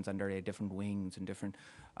organizations under different wings and different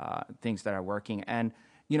things that are working. And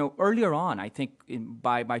earlier on, I think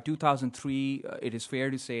by 2003, it is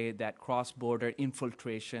fair to say that cross-border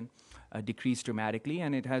infiltration decreased dramatically,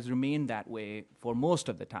 and it has remained that way for most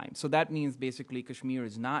of the time. So that means basically Kashmir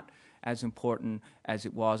is not as important as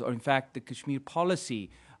it was, or in fact, the Kashmir policy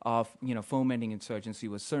of fomenting insurgency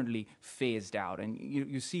was certainly phased out, and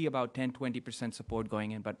you see about 10-20% support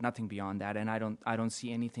going in, but nothing beyond that. And I don't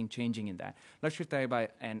see anything changing in that. Lashkar-e-Taiba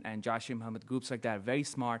and Jaish-e-Mohammed groups like that are very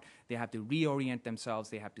smart. They have to reorient themselves.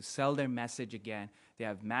 They have to sell their message again. They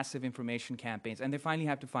have massive information campaigns, and they finally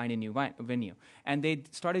have to find a new venue. And they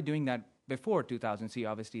started doing that before 2000. See,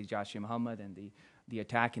 obviously, Jaish-e-Mohammed and the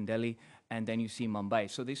attack in Delhi, and then you see Mumbai.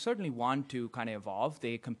 So they certainly want to kind of evolve.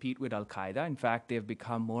 They compete with Al-Qaeda. In fact, they've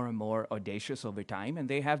become more and more audacious over time, and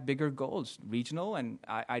they have bigger goals, regional. And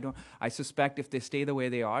I suspect if they stay the way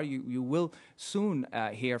they are, you will soon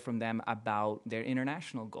hear from them about their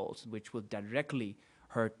international goals, which will directly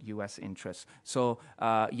hurt U.S. interests. So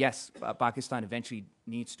yes, Pakistan eventually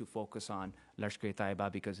needs to focus on Lashkar-e-Taiba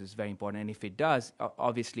because it's very important. And if it does,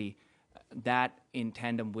 obviously, that in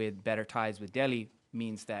tandem with better ties with Delhi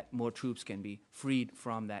means that more troops can be freed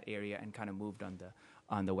from that area and kind of moved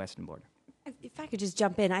on the western border. If I could just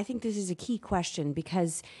jump in, I think this is a key question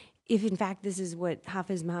because if in fact this is what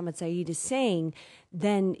Hafiz Mohammed Saeed is saying,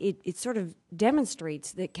 then it sort of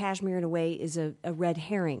demonstrates that Kashmir in a way is a red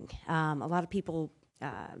herring. A lot of people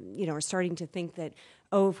are starting to think that,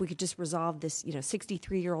 if we could just resolve this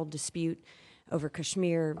 63-year-old dispute over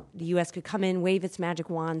Kashmir, the U.S. could come in, wave its magic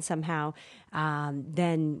wand somehow,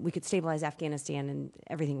 then we could stabilize Afghanistan and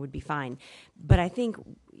everything would be fine. But I think,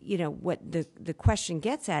 what the question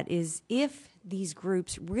gets at is if these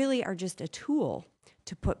groups really are just a tool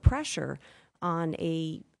to put pressure on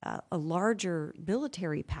a larger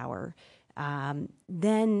military power,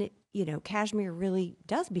 then Kashmir really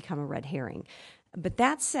does become a red herring. But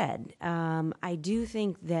that said, I do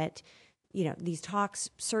think that, these talks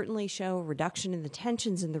certainly show a reduction in the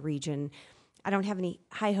tensions in the region. I don't have any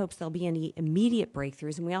high hopes there'll be any immediate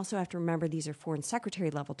breakthroughs. And we also have to remember these are foreign secretary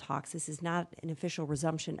level talks. This is not an official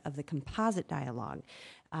resumption of the composite dialogue.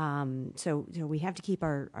 So we have to keep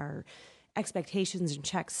our expectations in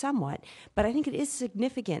check somewhat. But I think it is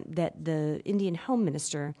significant that the Indian Home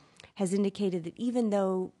Minister has indicated that even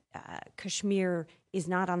though Kashmir is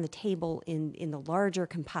not on the table in the larger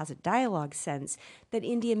composite dialogue sense, that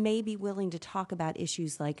India may be willing to talk about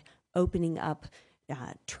issues like opening up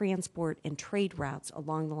transport and trade routes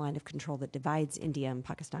along the line of control that divides India and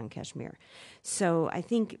Pakistan Kashmir. So I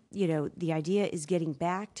think, the idea is getting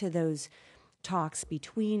back to those talks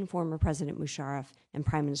between former President Musharraf and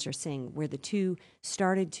Prime Minister Singh, where the two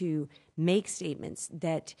started to make statements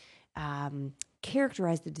that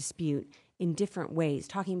characterize the dispute in different ways,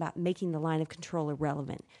 talking about making the line of control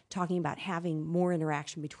irrelevant, talking about having more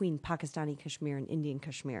interaction between Pakistani Kashmir and Indian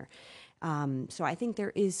Kashmir. So I think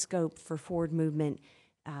there is scope for forward movement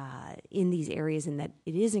in these areas, and that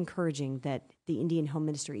it is encouraging that the Indian Home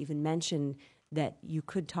Minister even mentioned that you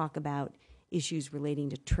could talk about issues relating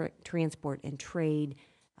to transport and trade,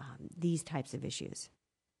 these types of issues.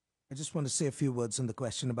 I just want to say a few words on the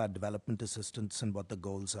question about development assistance and what the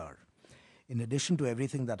goals are. In addition to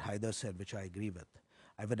everything that Haider said, which I agree with,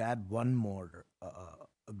 I would add one more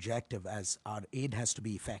objective, as our aid has to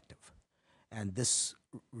be effective. And this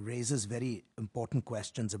raises very important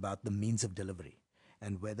questions about the means of delivery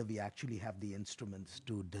and whether we actually have the instruments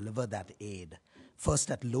to deliver that aid,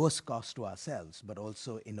 first at lowest cost to ourselves, but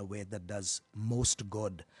also in a way that does most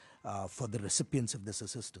good for the recipients of this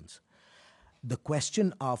assistance. The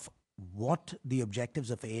question of what the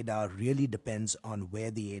objectives of aid are really depends on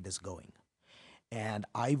where the aid is going. And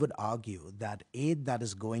I would argue that aid that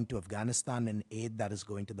is going to Afghanistan and aid that is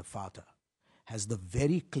going to the Fatah has the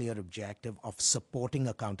very clear objective of supporting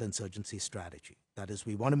a counterinsurgency strategy. That is,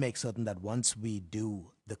 we want to make certain that once we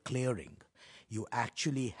do the clearing, you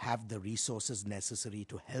actually have the resources necessary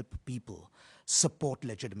to help people support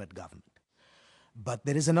legitimate government. But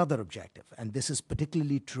there is another objective, and this is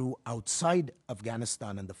particularly true outside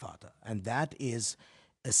Afghanistan and the Fatah, and that is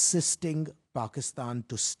assisting Pakistan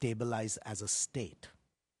to stabilize as a state.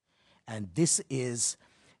 And this is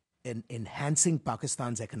in enhancing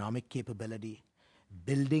Pakistan's economic capability,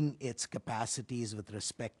 building its capacities with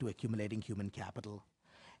respect to accumulating human capital,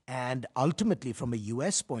 and ultimately, from a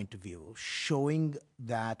U.S. point of view, showing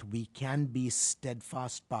that we can be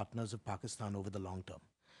steadfast partners of Pakistan over the long term.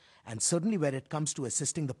 And certainly where it comes to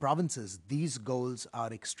assisting the provinces, these goals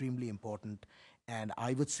are extremely important, and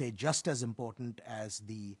I would say just as important as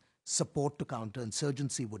the support to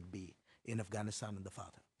counterinsurgency would be in Afghanistan and the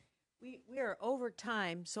Fatah. We are over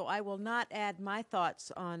time, so I will not add my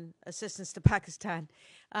thoughts on assistance to Pakistan.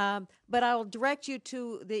 But I will direct you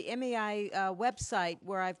to the MEI website,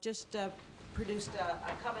 where I've just produced a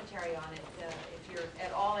commentary on it, if you're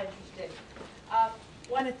at all interested. I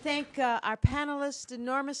want to thank our panelists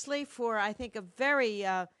enormously for, I think, a very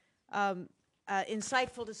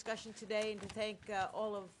insightful discussion today, and to thank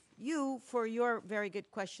all of you for your very good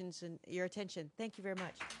questions and your attention. Thank you very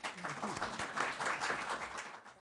much.